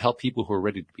learned to help people who are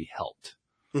ready to be helped.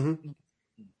 And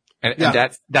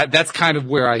that's kind of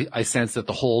where I sense that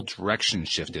the whole direction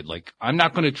shifted. Like, I'm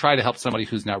not going to try to help somebody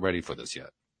who's not ready for this yet.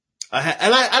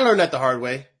 I learned that the hard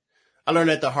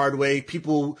way.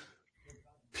 People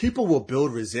will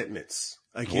build resentments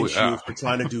against you for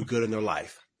trying to do good in their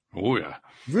life. Oh, yeah.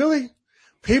 Really?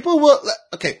 People will.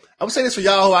 Okay, I'm saying this for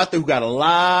y'all out there who got a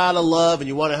lot of love and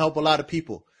you want to help a lot of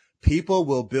people. People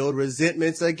will build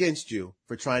resentments against you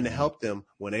for trying to help them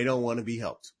when they don't want to be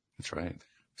helped. That's right.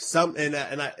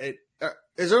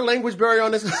 Is there a language barrier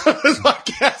on this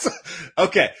podcast?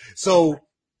 Okay, so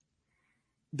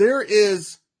there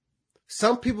is.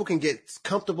 Some people can get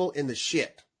comfortable in the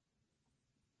shit.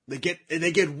 They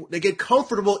get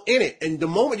comfortable in it, and the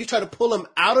moment you try to pull them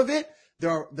out of it,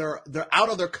 they're out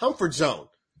of their comfort zone,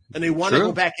 and they want to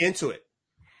go back into it.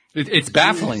 It's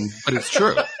baffling, but it's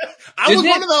true. I was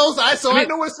one of those, I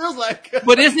know what it feels like.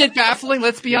 But isn't it baffling?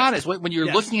 Let's be honest. When you're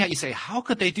looking at it, you say, how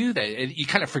could they do that? And you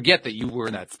kind of forget that you were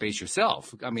in that space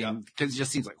yourself. I mean, because it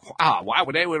just seems like, wow, why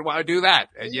would anyone want to do that?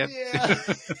 And yet,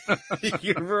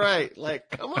 you're right. Like,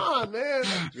 come on, man.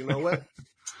 You know what?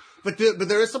 But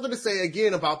there is something to say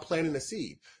again about planting a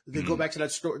seed. To go back to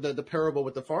that story, the parable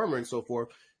with the farmer and so forth,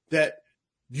 that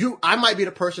I might be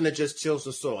the person that just tills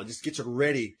the soil, just gets it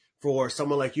ready for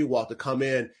someone like you, Walt, to come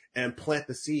in and plant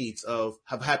the seeds of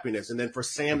happiness. And then for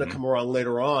Sam to come around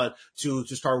later on to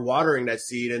start watering that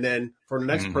seed. And then for the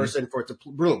next person for it to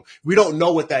bloom. We don't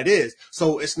know what that is.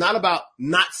 So it's not about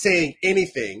not saying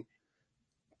anything,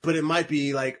 but it might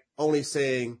be like only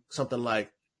saying something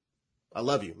like, I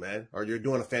love you, man, or you're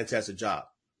doing a fantastic job,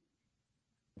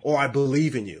 or I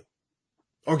believe in you,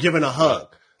 or giving a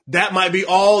hug. That might be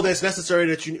all that's necessary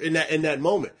that you in that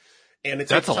moment. And it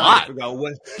takes time to figure out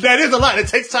what that is a lot. It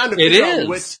takes time to figure out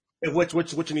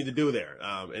what you need to do there.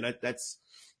 And that's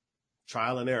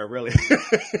trial and error, really.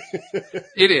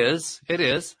 It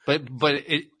is. But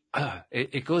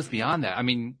it goes beyond that. I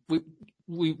mean,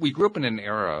 we grew up in an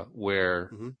era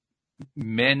where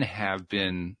men have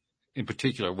been, in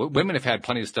particular, women have had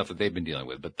plenty of stuff that they've been dealing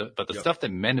with, but the stuff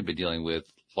that men have been dealing with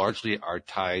largely are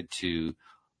tied to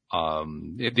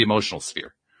the emotional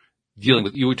sphere. Dealing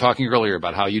with, you were talking earlier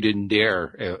about how you didn't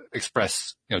dare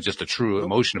express, just a true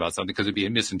emotion about something because it'd be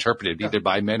misinterpreted either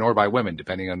by men or by women,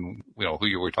 depending on, who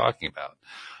you were talking about.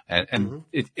 And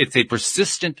it's a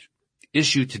persistent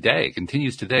issue today,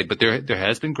 continues today, but there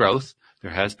has been growth,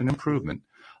 there has been improvement,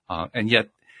 and yet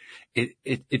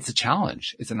it's a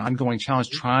challenge. It's an ongoing challenge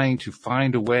trying to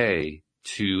find a way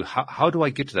to, how do I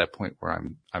get to that point where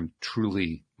I'm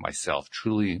truly myself,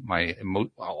 truly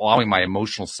allowing my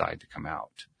emotional side to come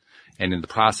out. And in the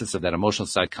process of that emotional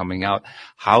side coming out,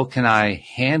 how can I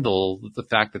handle the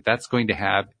fact that that's going to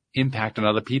have impact on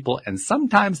other people? And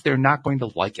sometimes they're not going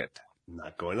to like it.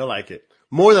 Not going to like it.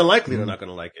 More than likely, they're not going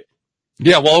to like it.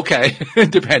 Yeah, well, okay.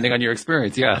 Depending on your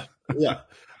experience, yeah. Yeah.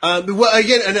 Well,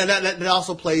 again, and that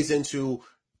also plays into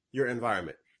your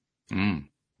environment.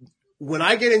 When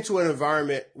I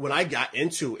got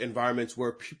into environments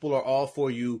where people are all for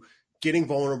you getting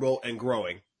vulnerable and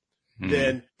growing,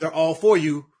 then they're all for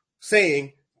you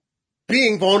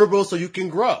being vulnerable so you can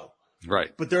grow.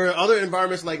 Right. But there are other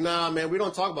environments like, nah, man, we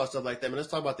don't talk about stuff like that, man. Let's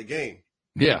talk about the game.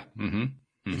 Yeah. You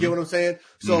get what I'm saying?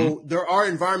 So there are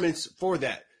environments for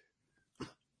that.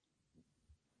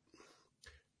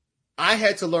 I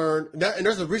had to learn that, and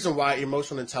there's a reason why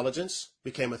emotional intelligence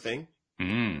became a thing.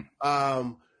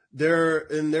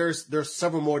 There's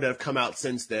several more that have come out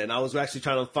since then. I was actually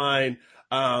trying to find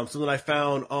something I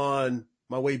found on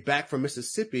my way back from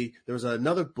Mississippi. There was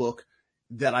another book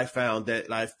that I found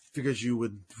that I figured you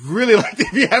would really like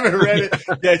if you haven't read it,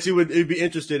 that you'd be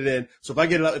interested in. So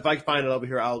if I find it over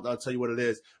here, I'll tell you what it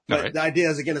is. But right. The idea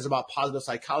is about positive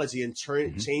psychology and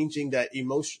changing that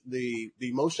emotion, the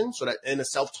emotion, so that in a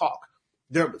self-talk.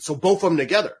 So both of them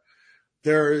together.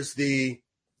 There's the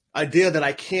idea that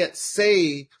I can't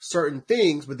say certain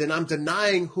things, but then I'm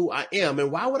denying who I am.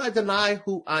 And why would I deny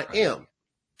who I am?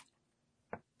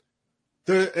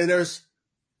 There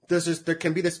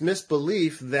can be this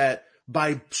misbelief that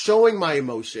by showing my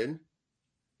emotion,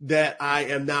 that I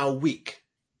am now weak.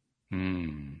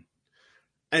 And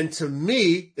to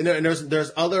me, and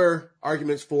there's other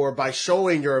arguments for by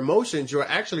showing your emotions, you're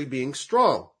actually being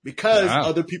strong because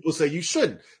other people say you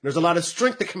shouldn't. There's a lot of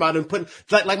strength to come out and put,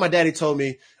 like my daddy told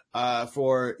me,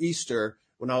 for Easter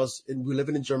when we were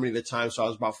living in Germany at the time. So I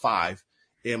was about 5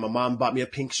 and my mom bought me a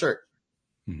pink shirt.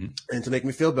 And to make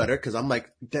me feel better, because I'm like,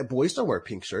 that boys don't wear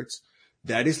pink shirts.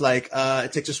 Daddy's like,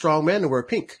 it takes a strong man to wear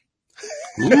pink.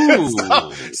 so he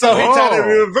tried to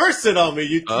reverse it on me.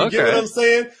 You get what I'm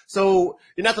saying? So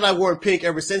not that I've worn pink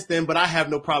ever since then, but I have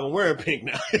no problem wearing pink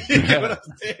now. You get what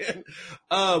I'm saying?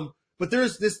 But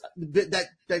there's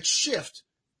that shift,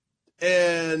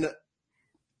 and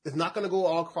it's not going to go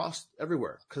all across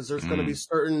everywhere, because there's going to be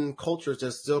certain cultures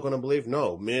that's still going to believe,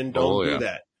 no, men don't do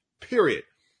that. Period.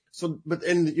 So, but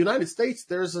in the United States,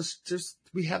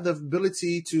 we have the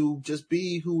ability to just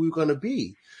be who we're going to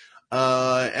be.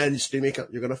 And you're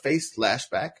going to face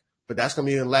lashback, but that's going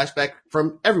to be a lashback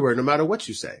from everywhere, no matter what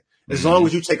you say. As long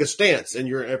as you take a stance and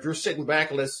if you're sitting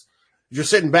back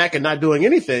and not doing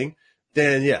anything,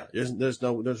 then there's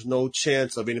no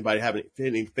chance of anybody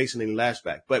facing any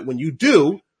lashback. But when you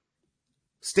do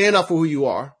stand up for who you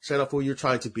are, stand up for who you're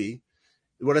trying to be,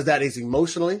 what is that? Is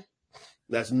emotionally,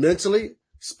 that's mentally,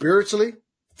 spiritually,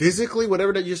 physically,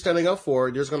 whatever that you're standing up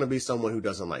for, there's going to be someone who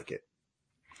doesn't like it.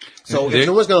 So if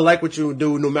no one's going to like what you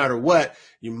do, no matter what,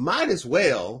 you might as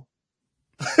well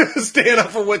stand up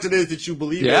for what it is that you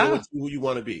believe in and who you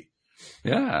want to be.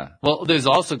 Yeah. Well, there's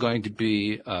also going to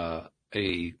be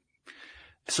a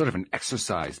sort of an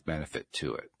exercise benefit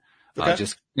to it. Okay.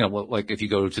 Just, like if you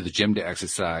go to the gym to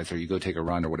exercise or you go take a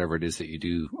run or whatever it is that you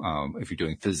do, if you're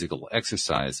doing physical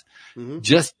exercise,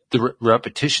 just the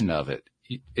repetition of it,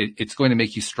 it's going to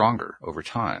make you stronger over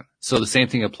time. So the same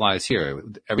thing applies here.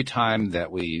 Every time that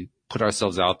we put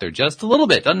ourselves out there just a little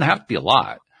bit, doesn't have to be a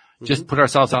lot, just put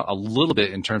ourselves out a little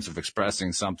bit in terms of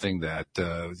expressing something that,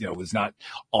 was not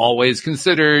always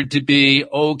considered to be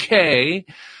okay.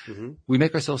 We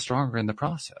make ourselves stronger in the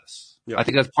process. Yeah. I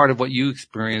think that's part of what you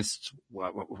experienced.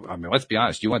 I mean, let's be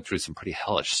honest. You went through some pretty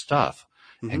hellish stuff.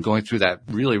 And going through that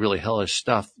really, really hellish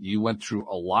stuff, you went through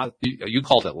a lot. You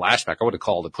called it lashback. I would have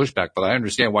called it pushback, but I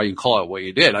understand why you call it what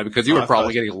you did, because you were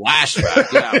probably getting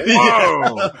lashback. Yeah.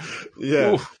 Whoa.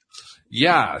 Yeah. Oof.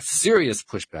 Yeah. Serious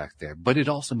pushback there, but it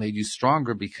also made you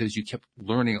stronger because you kept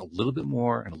learning a little bit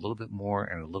more and a little bit more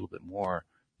and a little bit more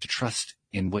to trust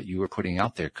in what you were putting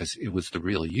out there, because it was the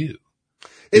real you.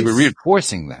 You were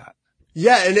reinforcing that.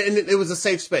 Yeah. And it was a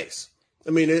safe space. I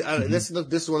mean, this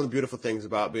is one of the beautiful things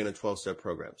about being in 12-step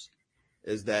programs,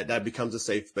 is that becomes a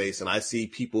safe space. And I see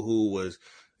people who was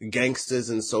gangsters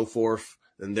and so forth,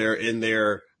 and they're in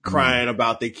there crying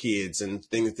about their kids and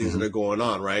things that are going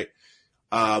on, right?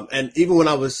 And even when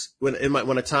I was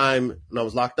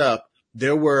locked up,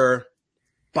 there were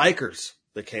bikers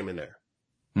that came in there.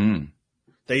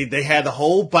 They had the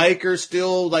whole biker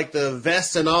still, like the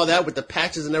vests and all that with the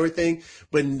patches and everything,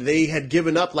 but they had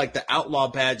given up like the outlaw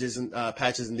badges and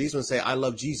patches, and these ones say, "I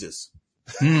love Jesus."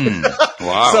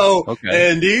 Wow. So,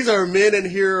 okay. And these are men in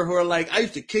here who are like, I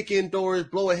used to kick in doors,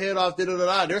 blow a head off,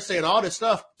 da-da-da-da. They're saying all this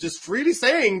stuff, just freely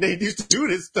saying they used to do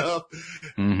this stuff.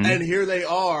 And here they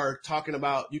are talking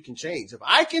about, you can change. If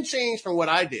I can change from what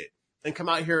I did and come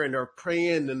out here and they're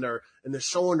praying and they're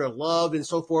showing their love and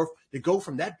so forth, to go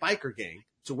from that biker gang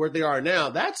to where they are now,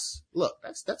 that's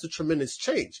a tremendous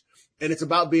change. And it's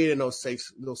about being in those safe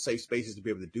spaces to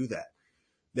be able to do that.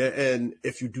 And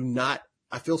if you do not,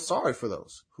 I feel sorry for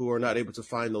those who are not able to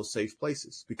find those safe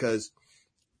places, because,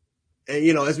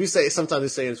 and as we say, sometimes they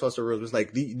say in social rules, it's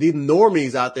like the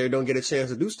normies out there don't get a chance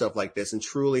to do stuff like this and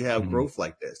truly have growth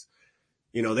like this.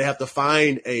 They have to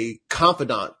find a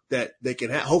confidant that they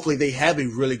can have. Hopefully they have a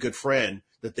really good friend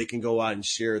that they can go out and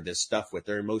share this stuff with,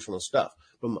 their emotional stuff.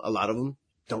 But a lot of them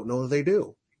don't know that they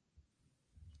do.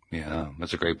 Yeah,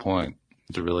 that's a great point.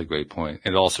 It's a really great point.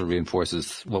 It also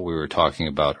reinforces what we were talking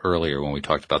about earlier when we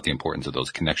talked about the importance of those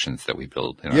connections that we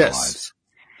build in our lives.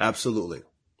 Absolutely.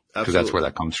 Because that's where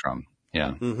that comes from.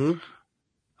 Yeah.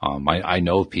 I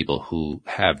know people who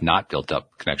have not built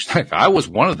up connections. I was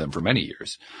one of them for many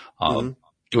years.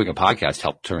 doing a podcast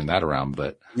helped turn that around.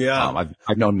 But Yeah.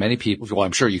 I've known many people. Well,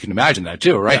 I'm sure you can imagine that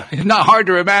too, right? Yeah. Not hard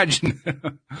to imagine.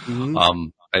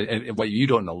 And what you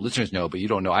don't know, listeners know, but you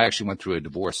don't know. I actually went through a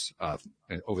divorce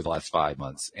over the last 5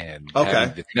 months, and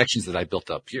having the connections that I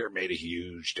built up here made a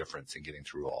huge difference in getting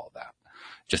through all of that.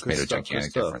 Just made a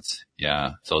gigantic difference.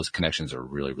 Yeah. So those connections are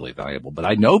really, really valuable. But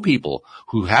I know people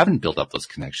who haven't built up those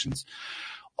connections.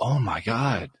 Oh my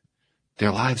God.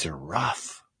 Their lives are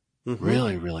rough.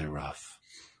 Really, really rough.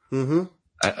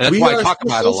 That's why I talk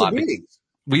about it a lot.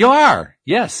 We are.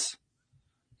 Yes.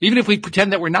 Even if we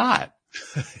pretend that we're not.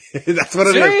 That's what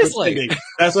it is. Pretending.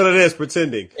 That's what it is.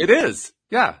 Pretending. It is.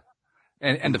 Yeah.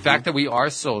 And the fact that we are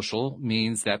social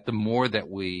means that the more that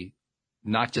we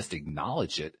not just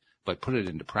acknowledge it, but put it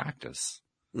into practice,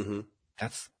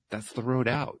 that's the road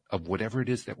out of whatever it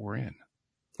is that we're in.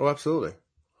 Oh, absolutely.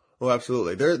 Oh,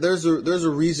 absolutely. There's a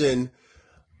reason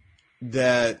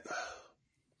that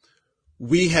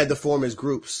we had to form as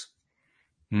groups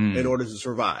in order to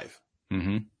survive.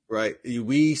 Right.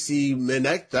 We see, and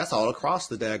that's all across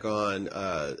the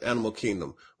daggone animal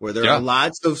kingdom, where there are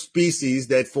lots of species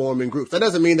that form in groups. That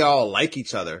doesn't mean they all like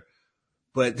each other,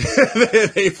 but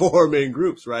they form in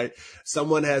groups, right?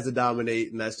 Someone has to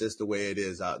dominate, and that's just the way it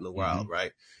is out in the wild,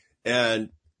 right? And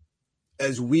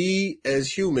as we,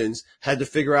 as humans, had to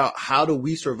figure out how do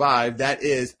we survive, that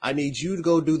is, I need you to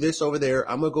go do this over there.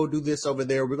 I'm going to go do this over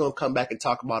there. We're going to come back and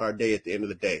talk about our day at the end of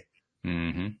the day.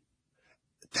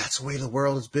 That's the way the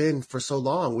world has been for so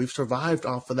long. We've survived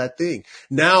off of that thing.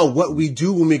 Now, what we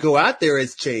do when we go out there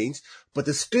has changed, but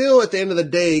there's still, at the end of the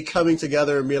day, coming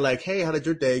together and being like, hey, how did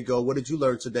your day go? What did you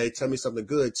learn today? Tell me something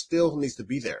good. Still needs to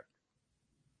be there.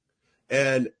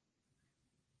 And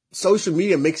social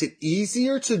media makes it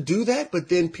easier to do that, but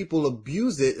then people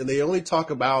abuse it and they only talk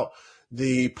about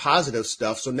the positive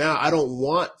stuff. So now I don't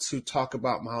want to talk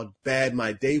about how bad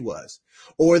my day was.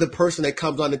 Or the person that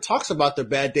comes on and talks about their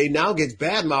bad day now gets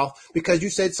bad mouth because you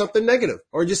said something negative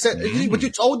or just said, but you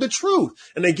told the truth.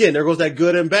 And again, there goes that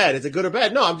good and bad. Is it good or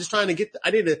bad? No, I'm just trying to I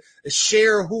need to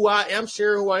share who I am,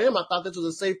 share who I am. I thought this was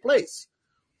a safe place.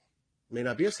 It may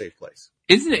not be a safe place.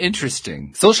 Isn't it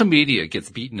interesting? Social media gets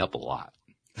beaten up a lot.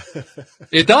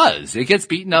 It does. It gets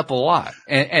beaten up a lot.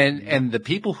 And the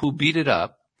people who beat it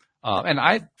up, and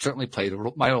I certainly played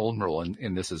my own role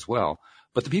in this as well.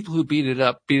 But the people who beat it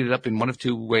up in one of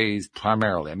two ways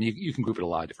primarily. I mean, you can group it a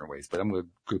lot of different ways, but I'm going to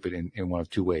group it in one of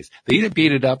two ways. They either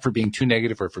beat it up for being too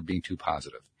negative or for being too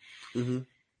positive.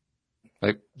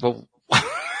 Like, well,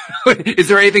 is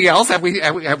there anything else? Have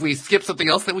we skipped something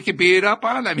else that we could beat it up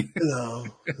on? I mean, no.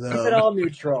 Keep it all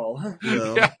neutral.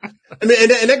 No. Yeah. And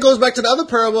that goes back to another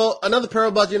parable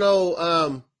about,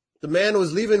 the man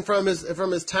was leaving from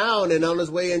his town, and on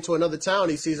his way into another town,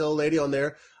 he sees an old lady on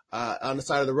there. On the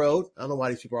side of the road. I don't know why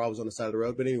these people are always on the side of the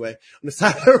road, but anyway, on the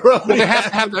side of the road. Well, they have to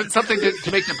have something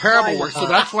to make the parable work, so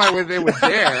that's why they were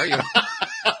there. You know.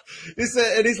 He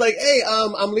said, and he's like, hey,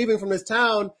 I'm leaving from this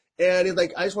town, and he's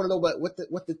like, I just want to know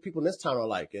what the people in this town are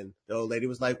like. And the old lady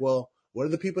was like, well, what are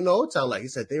the people in the old town like? He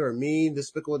said, they were mean,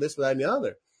 despicable, this, that, and the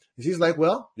other. And she's like,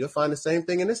 well, you'll find the same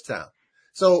thing in this town.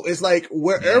 So it's like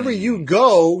wherever you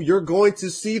go, you're going to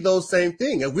see those same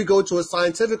things. If we go to a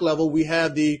scientific level, we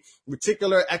have the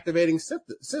reticular activating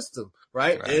system,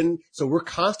 right? And so we're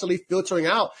constantly filtering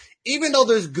out, even though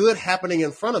there's good happening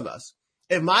in front of us.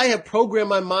 If I have programmed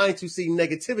my mind to see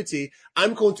negativity,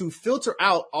 I'm going to filter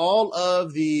out all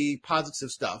of the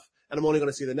positive stuff, and I'm only going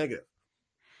to see the negative.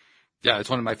 Yeah, it's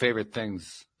one of my favorite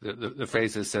things. The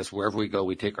phrase that says, wherever we go,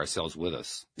 we take ourselves with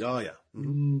us. Oh, yeah.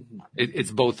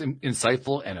 It's both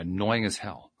insightful and annoying as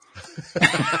hell.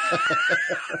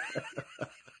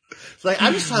 It's like,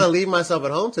 I'm just trying to leave myself at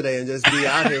home today and just be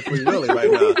out here free willy right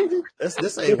now.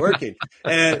 This ain't working.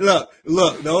 And look,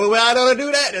 the only way I don't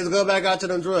do that is go back out to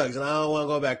them drugs, and I don't want to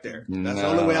go back there. That's the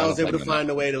only way I was able to find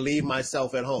a way to leave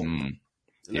myself at home.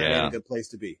 And that ain't a good place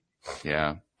to be.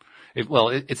 Yeah.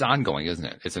 It's ongoing, isn't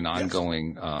it? It's an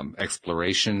ongoing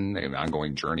exploration, an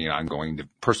ongoing journey, an ongoing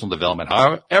personal development.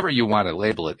 However you want to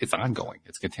label it, it's ongoing.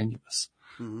 It's continuous.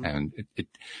 And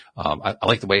I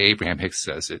like the way Abraham Hicks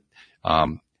says it.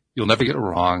 You'll never get it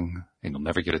wrong, and you'll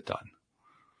never get it done.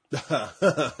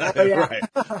 Right.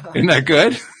 Isn't that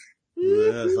good?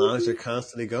 Yeah, as long as you're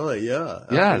constantly going. Yeah.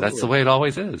 Absolutely. Yeah, that's the way it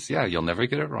always is. Yeah, you'll never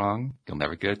get it wrong. You'll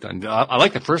never get it done. I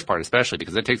like the first part especially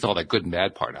because it takes all that good and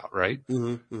bad part out, right?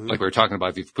 Like we were talking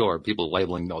about before, people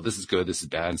labeling, no, this is good, this is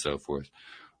bad, and so forth.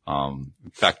 In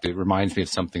fact, it reminds me of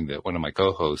something that one of my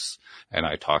co-hosts and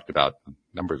I talked about a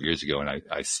number of years ago, and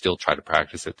I still try to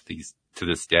practice it to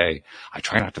this day. I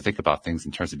try not to think about things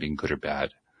in terms of being good or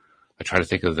bad. I try to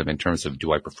think of them in terms of,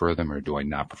 do I prefer them or do I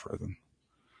not prefer them?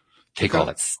 Take all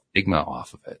that stigma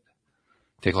off of it.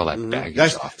 Take all that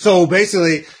baggage off. So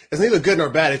basically, it's neither good nor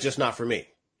bad. It's just not for me.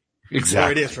 Exactly.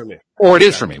 Or it is for me. Or it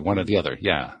is for me. One or the other.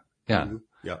 Yeah. Yeah. Mm-hmm.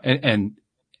 Yeah. And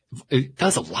it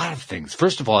does a lot of things.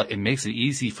 First of all, it makes it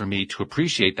easy for me to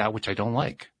appreciate that which I don't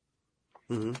like.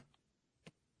 Mm-hmm.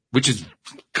 Which is,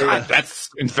 God, that's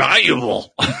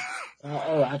invaluable.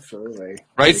 Oh, absolutely.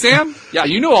 Right, Sam? Yeah,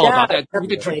 you know all about that. You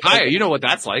Definitely. get to retire. You know what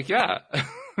that's like. Yeah.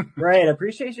 Right.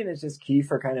 Appreciation is just key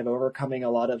for kind of overcoming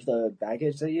a lot of the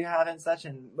baggage that you have and such.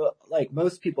 And like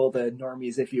most people, the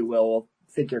normies, if you will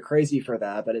think you're crazy for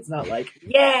that, but it's not like,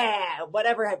 yeah,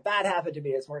 whatever bad happened to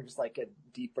me. It's more just like a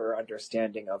deeper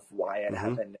understanding of why it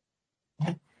happened.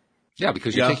 Yeah,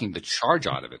 because you're taking the charge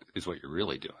out of it is what you're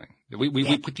really doing.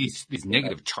 We put these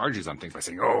negative charges on things by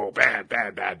saying, oh, bad,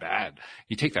 bad, bad, bad.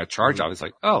 You take that charge out, it's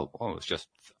like, oh, it's just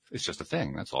a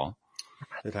thing. That's all.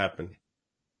 It happened.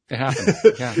 It happened.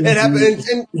 Yeah. It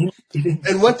happened.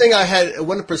 And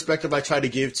one perspective I try to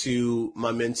give to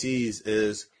my mentees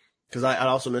is, because I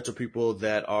also mentor people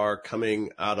that are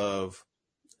coming out of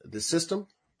the system,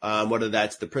 whether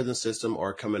that's the prison system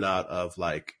or coming out of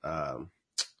like,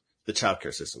 the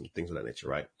childcare system, things of that nature,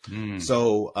 right?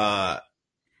 So,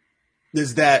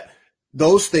 is that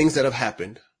those things that have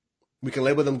happened, we can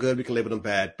label them good, we can label them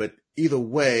bad, but either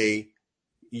way,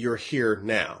 you're here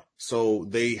now. So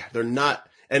they're not,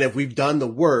 and if we've done the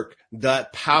work,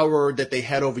 that power that they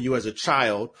had over you as a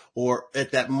child or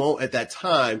at that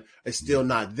time is still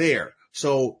not there.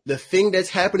 So the thing that's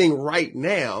happening right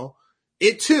now,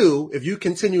 it too, if you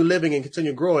continue living and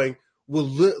continue growing, will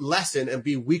lessen and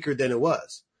be weaker than it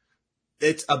was.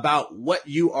 It's about what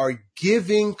you are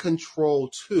giving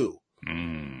control to.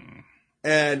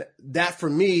 And that for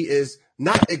me is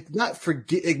not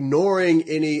ignoring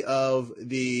any of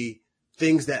the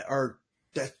things that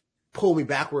pull me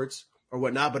backwards or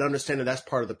whatnot, but understanding that's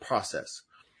part of the process.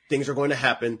 Things are going to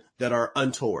happen that are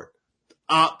untoward.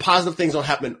 Positive things don't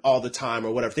happen all the time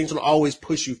or whatever. Things don't always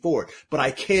push you forward, but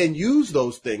I can use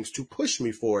those things to push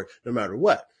me forward no matter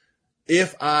what.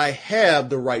 If I have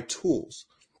the right tools.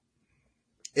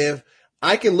 If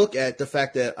I can look at the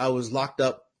fact that I was locked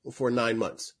up for 9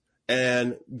 months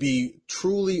and be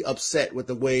truly upset with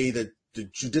the way that the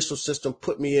judicial system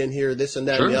put me in here, this and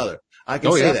that and the other, I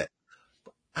can say that.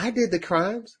 I did the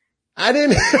crimes. I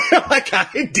didn't, I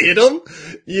did them,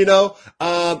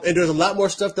 and there's a lot more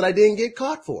stuff that I didn't get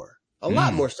caught for. A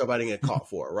lot more stuff I didn't get caught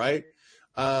for, right?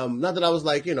 Not that I was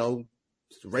like,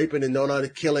 raping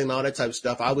and killing and all that type of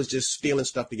stuff. I was just stealing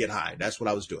stuff to get high. That's what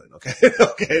I was doing. Okay.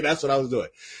 Okay. That's what I was doing.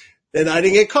 And I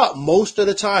didn't get caught most of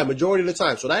the time, majority of the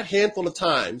time. So that handful of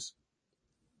times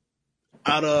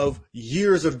out of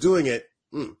years of doing it.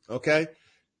 Okay.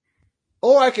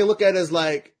 Or I can look at it as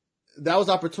like, that was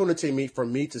opportunity for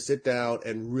me to sit down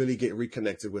and really get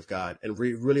reconnected with God and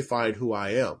really find who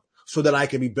I am so that I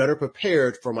can be better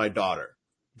prepared for my daughter.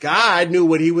 God knew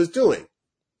what he was doing.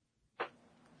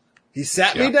 He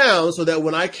sat me down so that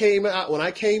when I came out,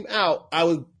 I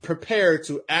was prepared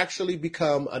to actually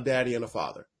become a daddy and a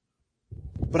father.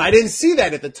 But I didn't see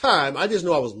that at the time. I just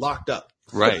knew I was locked up.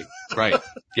 Right.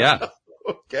 Yeah.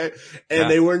 Okay. And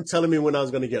they weren't telling me when I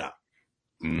was going to get out.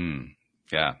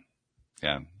 Yeah.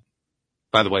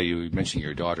 By the way, you mentioned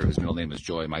your daughter, whose middle name is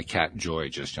Joy. My cat Joy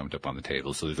just jumped up on the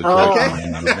table, so there's a joy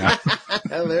going on right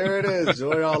now. There it is,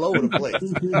 Joy all over the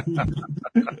place.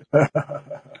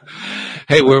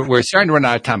 Hey, we're starting to run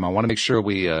out of time. I want to make sure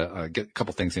we get a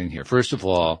couple things in here. First of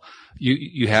all,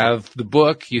 you have the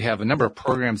book, you have a number of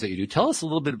programs that you do. Tell us a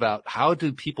little bit about how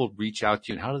do people reach out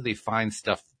to you and how do they find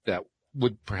stuff that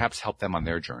would perhaps help them on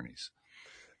their journeys?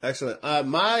 Excellent.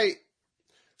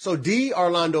 So D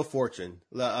Arlando Fortune,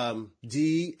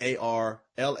 DARLANDO.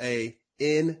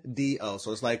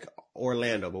 So it's like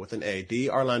Orlando, but with an A,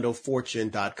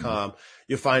 DArlandoFortune.com.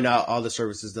 You'll find out all the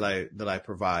services that I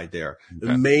provide there. Okay.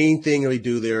 The main thing we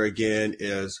do there again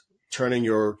is turning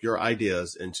your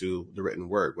ideas into the written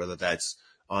word, whether that's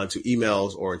onto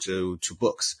emails or to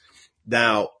books.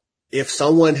 Now, if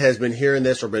someone has been hearing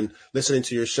this or been listening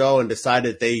to your show and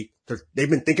decided they've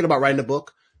been thinking about writing a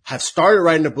book, have started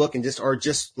writing a book and just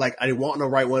like, I want to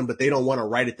write one, but they don't want to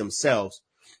write it themselves.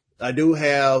 I do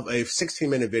have a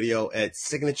 16-minute video at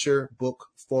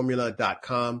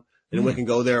signaturebbookformula.com. And we can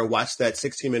go there and watch that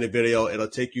 16-minute video. It'll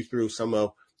take you through some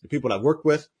of the people I've worked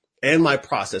with and my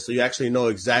process. So you actually know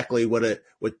exactly what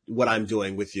I'm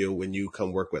doing with you when you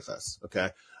come work with us.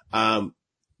 Okay.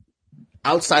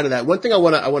 Outside of that, one thing I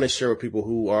want to share with people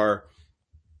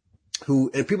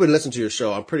and people who listen to your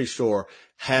show, I'm pretty sure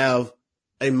have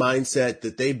a mindset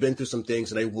that they've been through some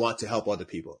things and they want to help other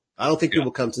people. I don't think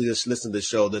people come to just listen to the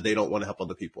show that they don't want to help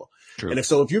other people. True. And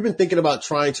if you've been thinking about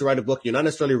trying to write a book, you're not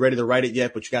necessarily ready to write it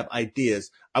yet, but you got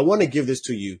ideas. I want to give this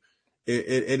to you.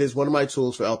 It is one of my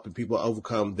tools for helping people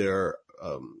overcoming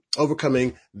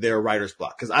their writer's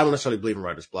block. Cause I don't necessarily believe in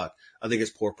writer's block. I think it's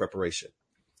poor preparation.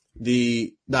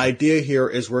 The idea here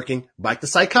is working back to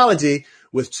psychology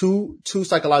with two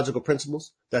psychological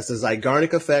principles. That's the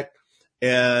Zeigarnik effect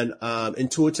and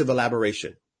intuitive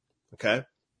elaboration. Okay.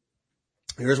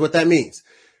 Here's what that means.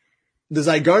 The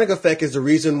Zeigarnik effect is the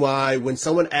reason why when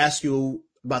someone asks you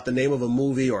about the name of a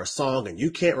movie or a song and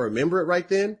you can't remember it right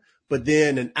then, but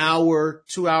then an hour,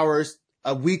 2 hours,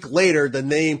 a week later, the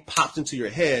name pops into your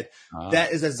head.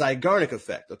 That is a Zeigarnik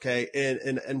effect. Okay.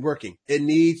 And working. It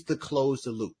needs to close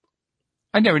the loop.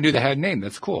 I never knew they had a name.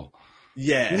 That's cool.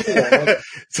 Yeah.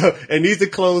 So it needs to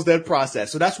close that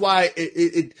process. So that's why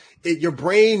your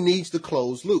brain needs to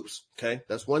close loops. Okay.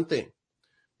 That's one thing.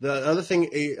 The other thing,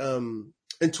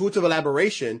 intuitive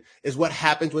elaboration is what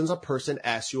happens when a person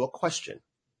asks you a question.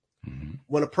 Mm-hmm.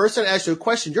 When a person asks you a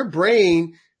question, your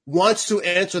brain wants to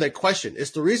answer that question.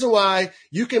 It's the reason why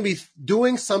you can be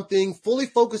doing something, fully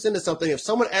focused into something. If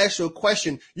someone asks you a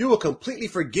question, you will completely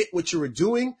forget what you were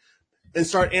doing and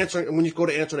start answering when you go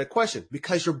to answer that question,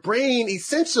 because your brain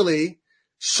essentially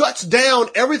shuts down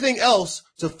everything else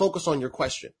to focus on your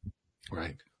question.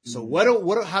 Right. So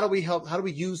how do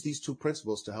we use these two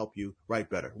principles to help you write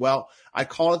better? Well, I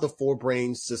call it the 4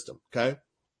 brain system. Okay.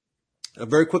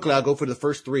 Very quickly, I'll go for the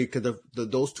first 3 because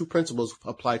those 2 principles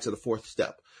apply to the 4th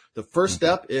step. The first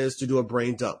step is to do a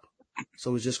brain dump.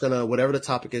 So it's just whatever the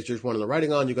topic is you're wanting to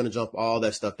writing on, you're going to jump all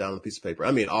that stuff down on a piece of paper.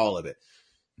 I mean, all of it.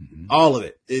 Mm-hmm. All of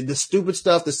it. The stupid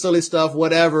stuff, the silly stuff,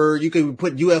 whatever. You can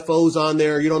put UFOs on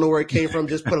there. You don't know where it came from.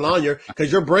 Just put it on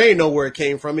because your brain know where it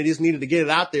came from. It just needed to get it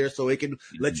out there so it can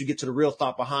let you get to the real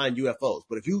thought behind UFOs.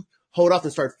 But if you hold off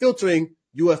and start filtering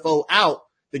UFO out,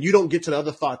 then you don't get to the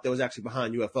other thought that was actually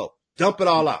behind UFO. Dump it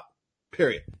all out.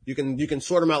 Period. You can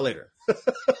sort them out later.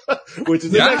 Which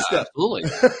is the next step. Absolutely.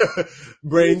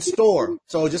 Brainstorm.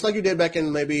 So just like you did back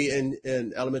in maybe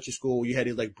in elementary school, you had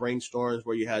these like brainstorms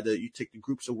where you take the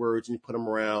groups of words and you put them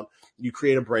around. You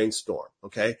create a brainstorm.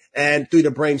 Okay. And through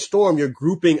the brainstorm, you're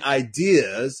grouping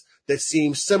ideas that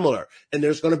seem similar. And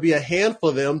there's going to be a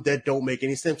handful of them that don't make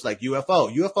any sense, like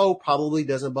UFO. UFO probably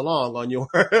doesn't belong on your,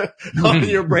 on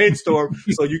your brainstorm.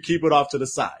 So you keep it off to the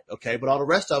side. Okay. But all the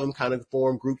rest of them kind of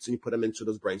form groups and you put them into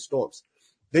those brainstorms.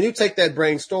 Then you take that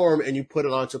brainstorm and you put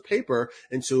it onto paper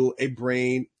into a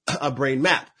brain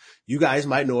map. You guys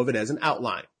might know of it as an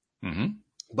outline. Mm-hmm.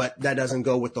 But that doesn't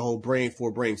go with the whole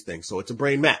 4 brains thing. So it's a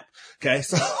brain map. Okay.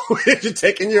 So you're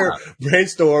taking your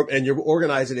brainstorm and you're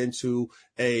organizing it into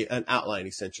an outline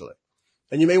essentially.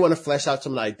 And you may want to flesh out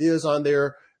some of the ideas on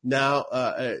there now,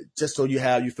 just so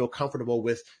you feel comfortable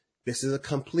with this is a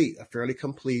fairly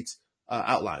complete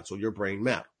outline. So your brain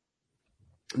map.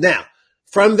 Now,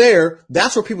 from there,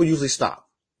 that's where people usually stop.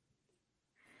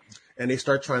 And they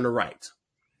start trying to write.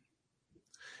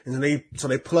 And then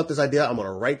they pull up this idea. I'm going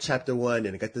to write chapter 1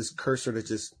 and I got this cursor that's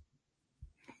just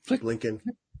blinking.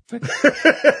 And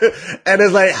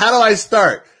it's like, how do I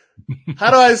start?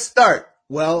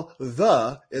 Well,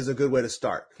 the is a good way to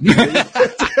start.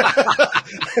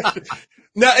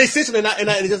 Now, essentially,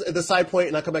 and just at the side point,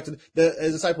 and I'll come back to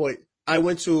as a side point, I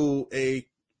went to a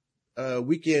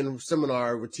weekend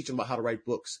seminar. We're teaching about how to write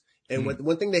books. And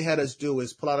one thing they had us do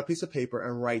is pull out a piece of paper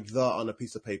and write the on a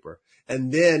piece of paper.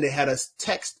 And then they had us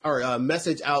text or a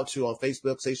message out to on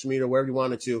Facebook, social media, wherever you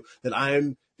wanted to, that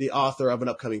I'm the author of an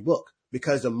upcoming book.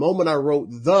 Because the moment I wrote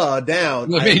the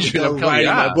down, I was writing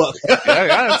my book. Yeah,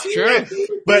 that's true.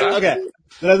 But okay,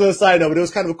 that's a side note, but it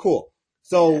was kind of cool.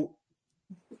 So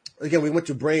again, we went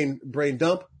to brain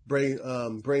dump,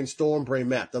 brainstorm, brain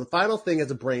map. The final thing is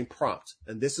a brain prompt.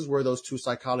 And this is where those 2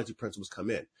 psychology principles come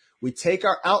in. We take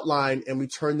our outline and we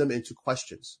turn them into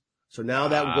questions. So now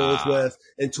that goes with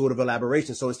intuitive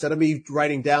elaboration. So instead of me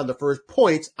writing down the first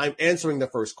point, I'm answering the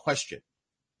first question.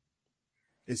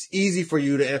 It's easy for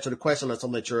you to answer the question on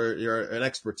something that you're an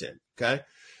expert in. Okay.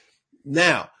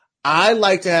 Now, I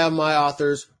like to have my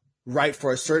authors write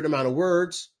for a certain amount of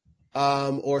words,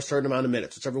 or a certain amount of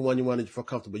minutes, whichever one you want to feel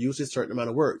comfortable. Usually a certain amount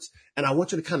of words. And I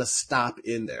want you to kind of stop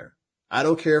in there. I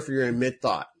don't care if you're in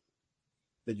mid-thought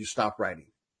that you stop writing.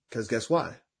 Because guess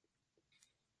why?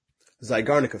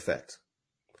 Zeigarnik effect.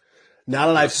 Now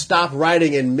that I've stopped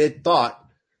writing in mid-thought,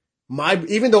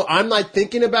 even though I'm not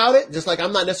thinking about it, just like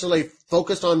I'm not necessarily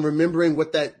focused on remembering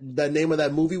what the name of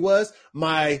that movie was,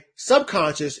 my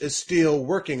subconscious is still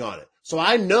working on it.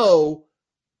 So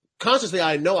consciously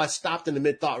I know I stopped in the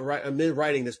mid-thought,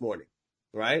 mid-writing this morning,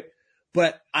 right?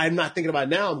 but I'm not thinking about it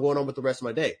now. I'm going on with the rest of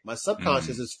my day. My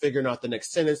subconscious is figuring out the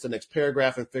next sentence, the next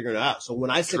paragraph, and figuring it out. So when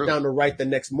I sit down to write the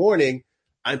next morning,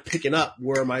 I'm picking up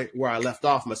where I left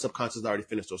off. My subconscious has already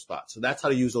finished those thoughts. So that's how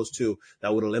to use those two.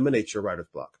 That would eliminate your writer's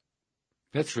block.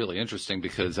 That's really interesting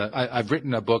because I've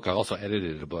written a book. I also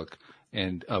edited a book.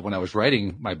 And when I was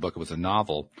writing my book, it was a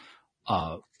novel.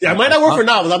 It might not work for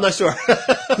novels. I'm not sure.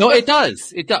 No, it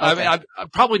does. It does. Okay. I mean, I'm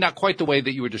probably not quite the way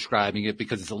that you were describing it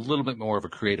because it's a little bit more of a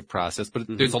creative process, but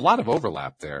there's a lot of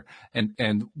overlap there.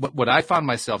 And what I found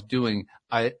myself doing,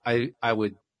 I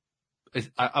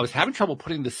was having trouble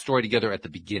putting the story together at the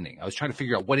beginning. I was trying to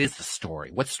figure out what is the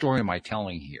story? What story am I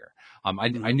telling here? I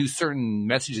knew certain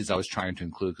messages I was trying to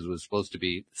include because it was supposed to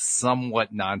be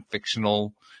somewhat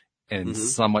non-fictional and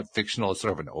somewhat fictional,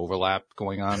 sort of an overlap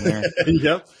going on there.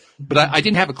 Yep. But I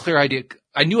didn't have a clear idea.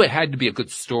 I knew it had to be a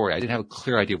good story. I didn't have a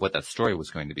clear idea of what that story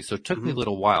was going to be. So it took me a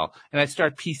little while. And I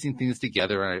started piecing things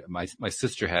together. My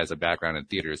sister has a background in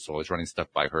theater, so I was running stuff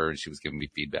by her and she was giving me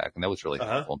feedback. And that was really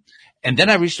helpful. And then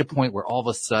I reached a point where all of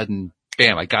a sudden,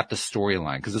 bam, I got the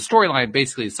storyline. Because the storyline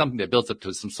basically is something that builds up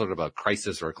to some sort of a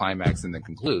crisis or a climax and then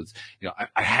concludes. You know,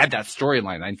 I had that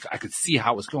storyline. I could see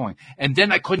how it was going. And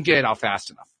then I couldn't get it out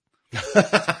fast enough.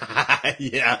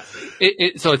 Yeah.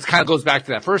 So it kind of goes back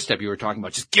to that first step you were talking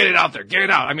about. Just get it out there, get it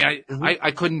out. I mean,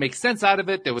 I couldn't make sense out of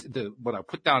it. There was what I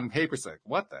put down in paper, it's like,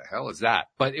 what the hell is that?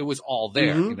 But it was all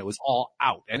there and it was all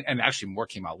out. And actually more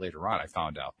came out later on, I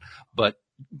found out. But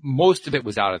most of it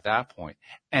was out at that point.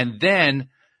 And then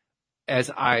as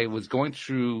I was going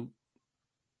through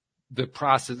the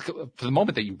process, for the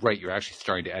moment that you write, you're actually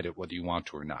starting to edit whether you want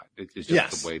to or not. It's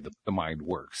just the way the mind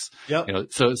works. Yep. You know,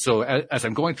 so as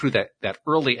I'm going through that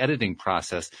early editing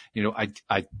process, you know, I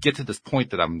get to this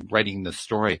point that I'm writing this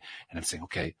story and I'm saying,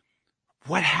 okay,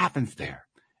 what happens there?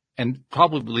 And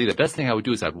probably the best thing I would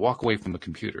do is I'd walk away from the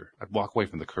computer. I'd walk away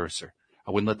from the cursor. I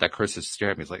wouldn't let that cursor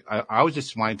stare at me. It's like, I was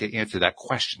just wanting to answer that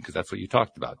question because that's what you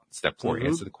talked about. Step 4,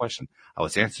 answer the question. I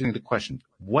was answering the question.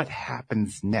 What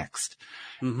happens next?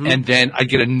 And then I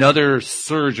get another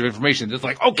surge of information. It's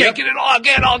like, okay, get it all.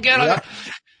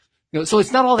 You know, so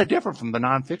it's not all that different from the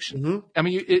nonfiction. I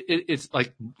mean, it's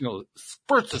like, you know,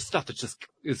 spurts of stuff that just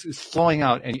is flowing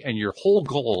out and your whole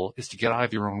goal is to get out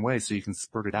of your own way so you can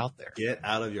spurt it out there. Get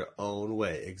out of your own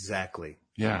way. Exactly.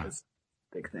 Yeah. That's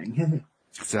a big thing.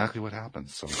 Exactly what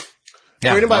happens. So,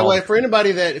 yeah. For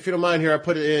anybody that, if you don't mind here, I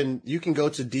put it in, you can go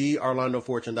to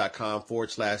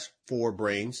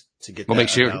darlandofortune.com/4brains to get that. We'll make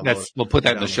sure download. we'll put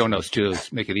that in the show notes too,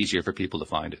 to make it easier for people to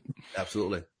find it.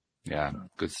 Absolutely. Yeah.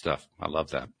 Good stuff. I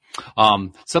love that.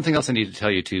 Something else I need to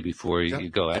tell you too before you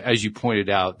go. As you pointed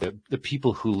out, the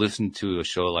people who listen to a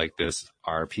show like this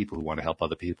are people who want to help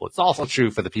other people. It's also true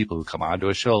for the people who come onto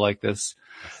a show like this.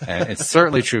 And it's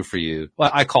certainly true for you. Well,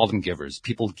 I call them givers.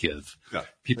 People give. Yeah.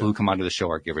 People who come onto the show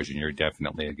are givers, and you're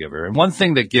definitely a giver. And one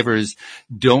thing that givers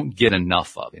don't get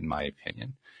enough of, in my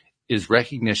opinion, is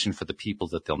recognition for the people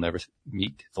that they'll never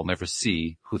meet, they'll never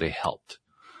see, who they helped.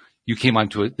 You came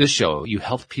onto this show. You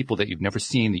helped people that you've never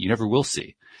seen, that you never will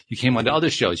see. You came onto other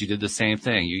shows. You did the same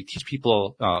thing. You teach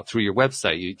people through your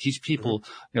website. You teach people,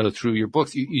 you know, through your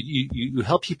books. You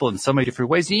help people in so many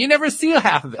different ways. And you never see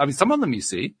half of it. I mean, some of them you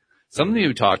see, some of them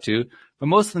you talk to, but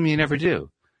most of them you never do.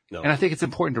 No. And I think it's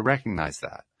important to recognize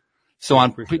that. So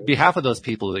on behalf of those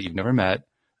people that you've never met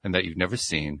and that you've never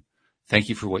seen, thank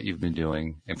you for what you've been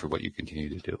doing and for what you continue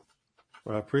to do.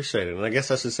 Well, I appreciate it. And I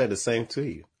guess I should say the same to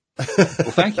you. Well,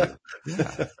 thank you.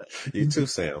 Yeah. You too,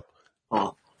 Sam.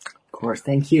 Oh, of course.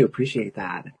 Thank you. Appreciate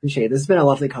that. Appreciate it. This has been a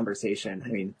lovely conversation. I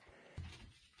mean,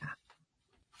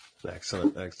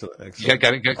 Excellent. You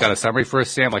got a summary for us,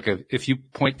 Sam? Like if you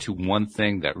point to one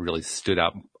thing that really stood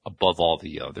out above all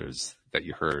the others that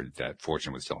you heard that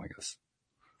Fortune was telling us.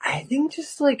 I think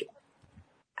just like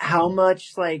how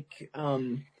much like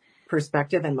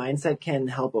perspective and mindset can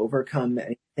help overcome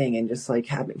anything, and just like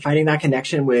finding that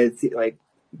connection with like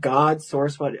God,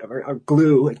 source, whatever, or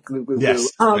glue.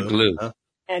 Yes, glue.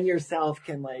 And yourself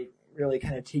can like really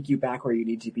kind of take you back where you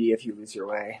need to be if you lose your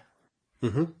way.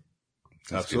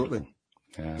 Absolutely.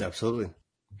 Yeah. Absolutely.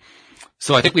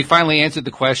 So I think we finally answered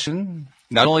the question.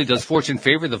 Not only does Fortune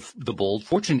favor the bold,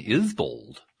 Fortune is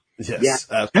bold. Yes,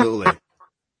 absolutely.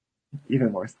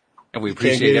 Even more. And we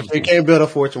appreciate everything. You can't build a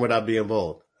fortune without being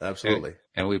bold. Absolutely.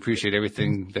 And we appreciate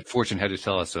everything that Fortune had to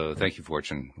tell us. So thank you,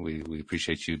 Fortune. We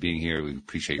appreciate you being here. We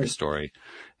appreciate your story,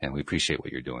 and we appreciate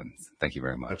what you're doing. Thank you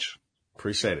very much.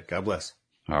 Appreciate it. God bless.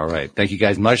 All right. Thank you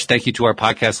guys much. Thank you to our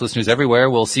podcast listeners everywhere.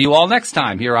 We'll see you all next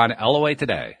time here on LOA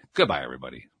Today. Goodbye,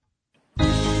 everybody.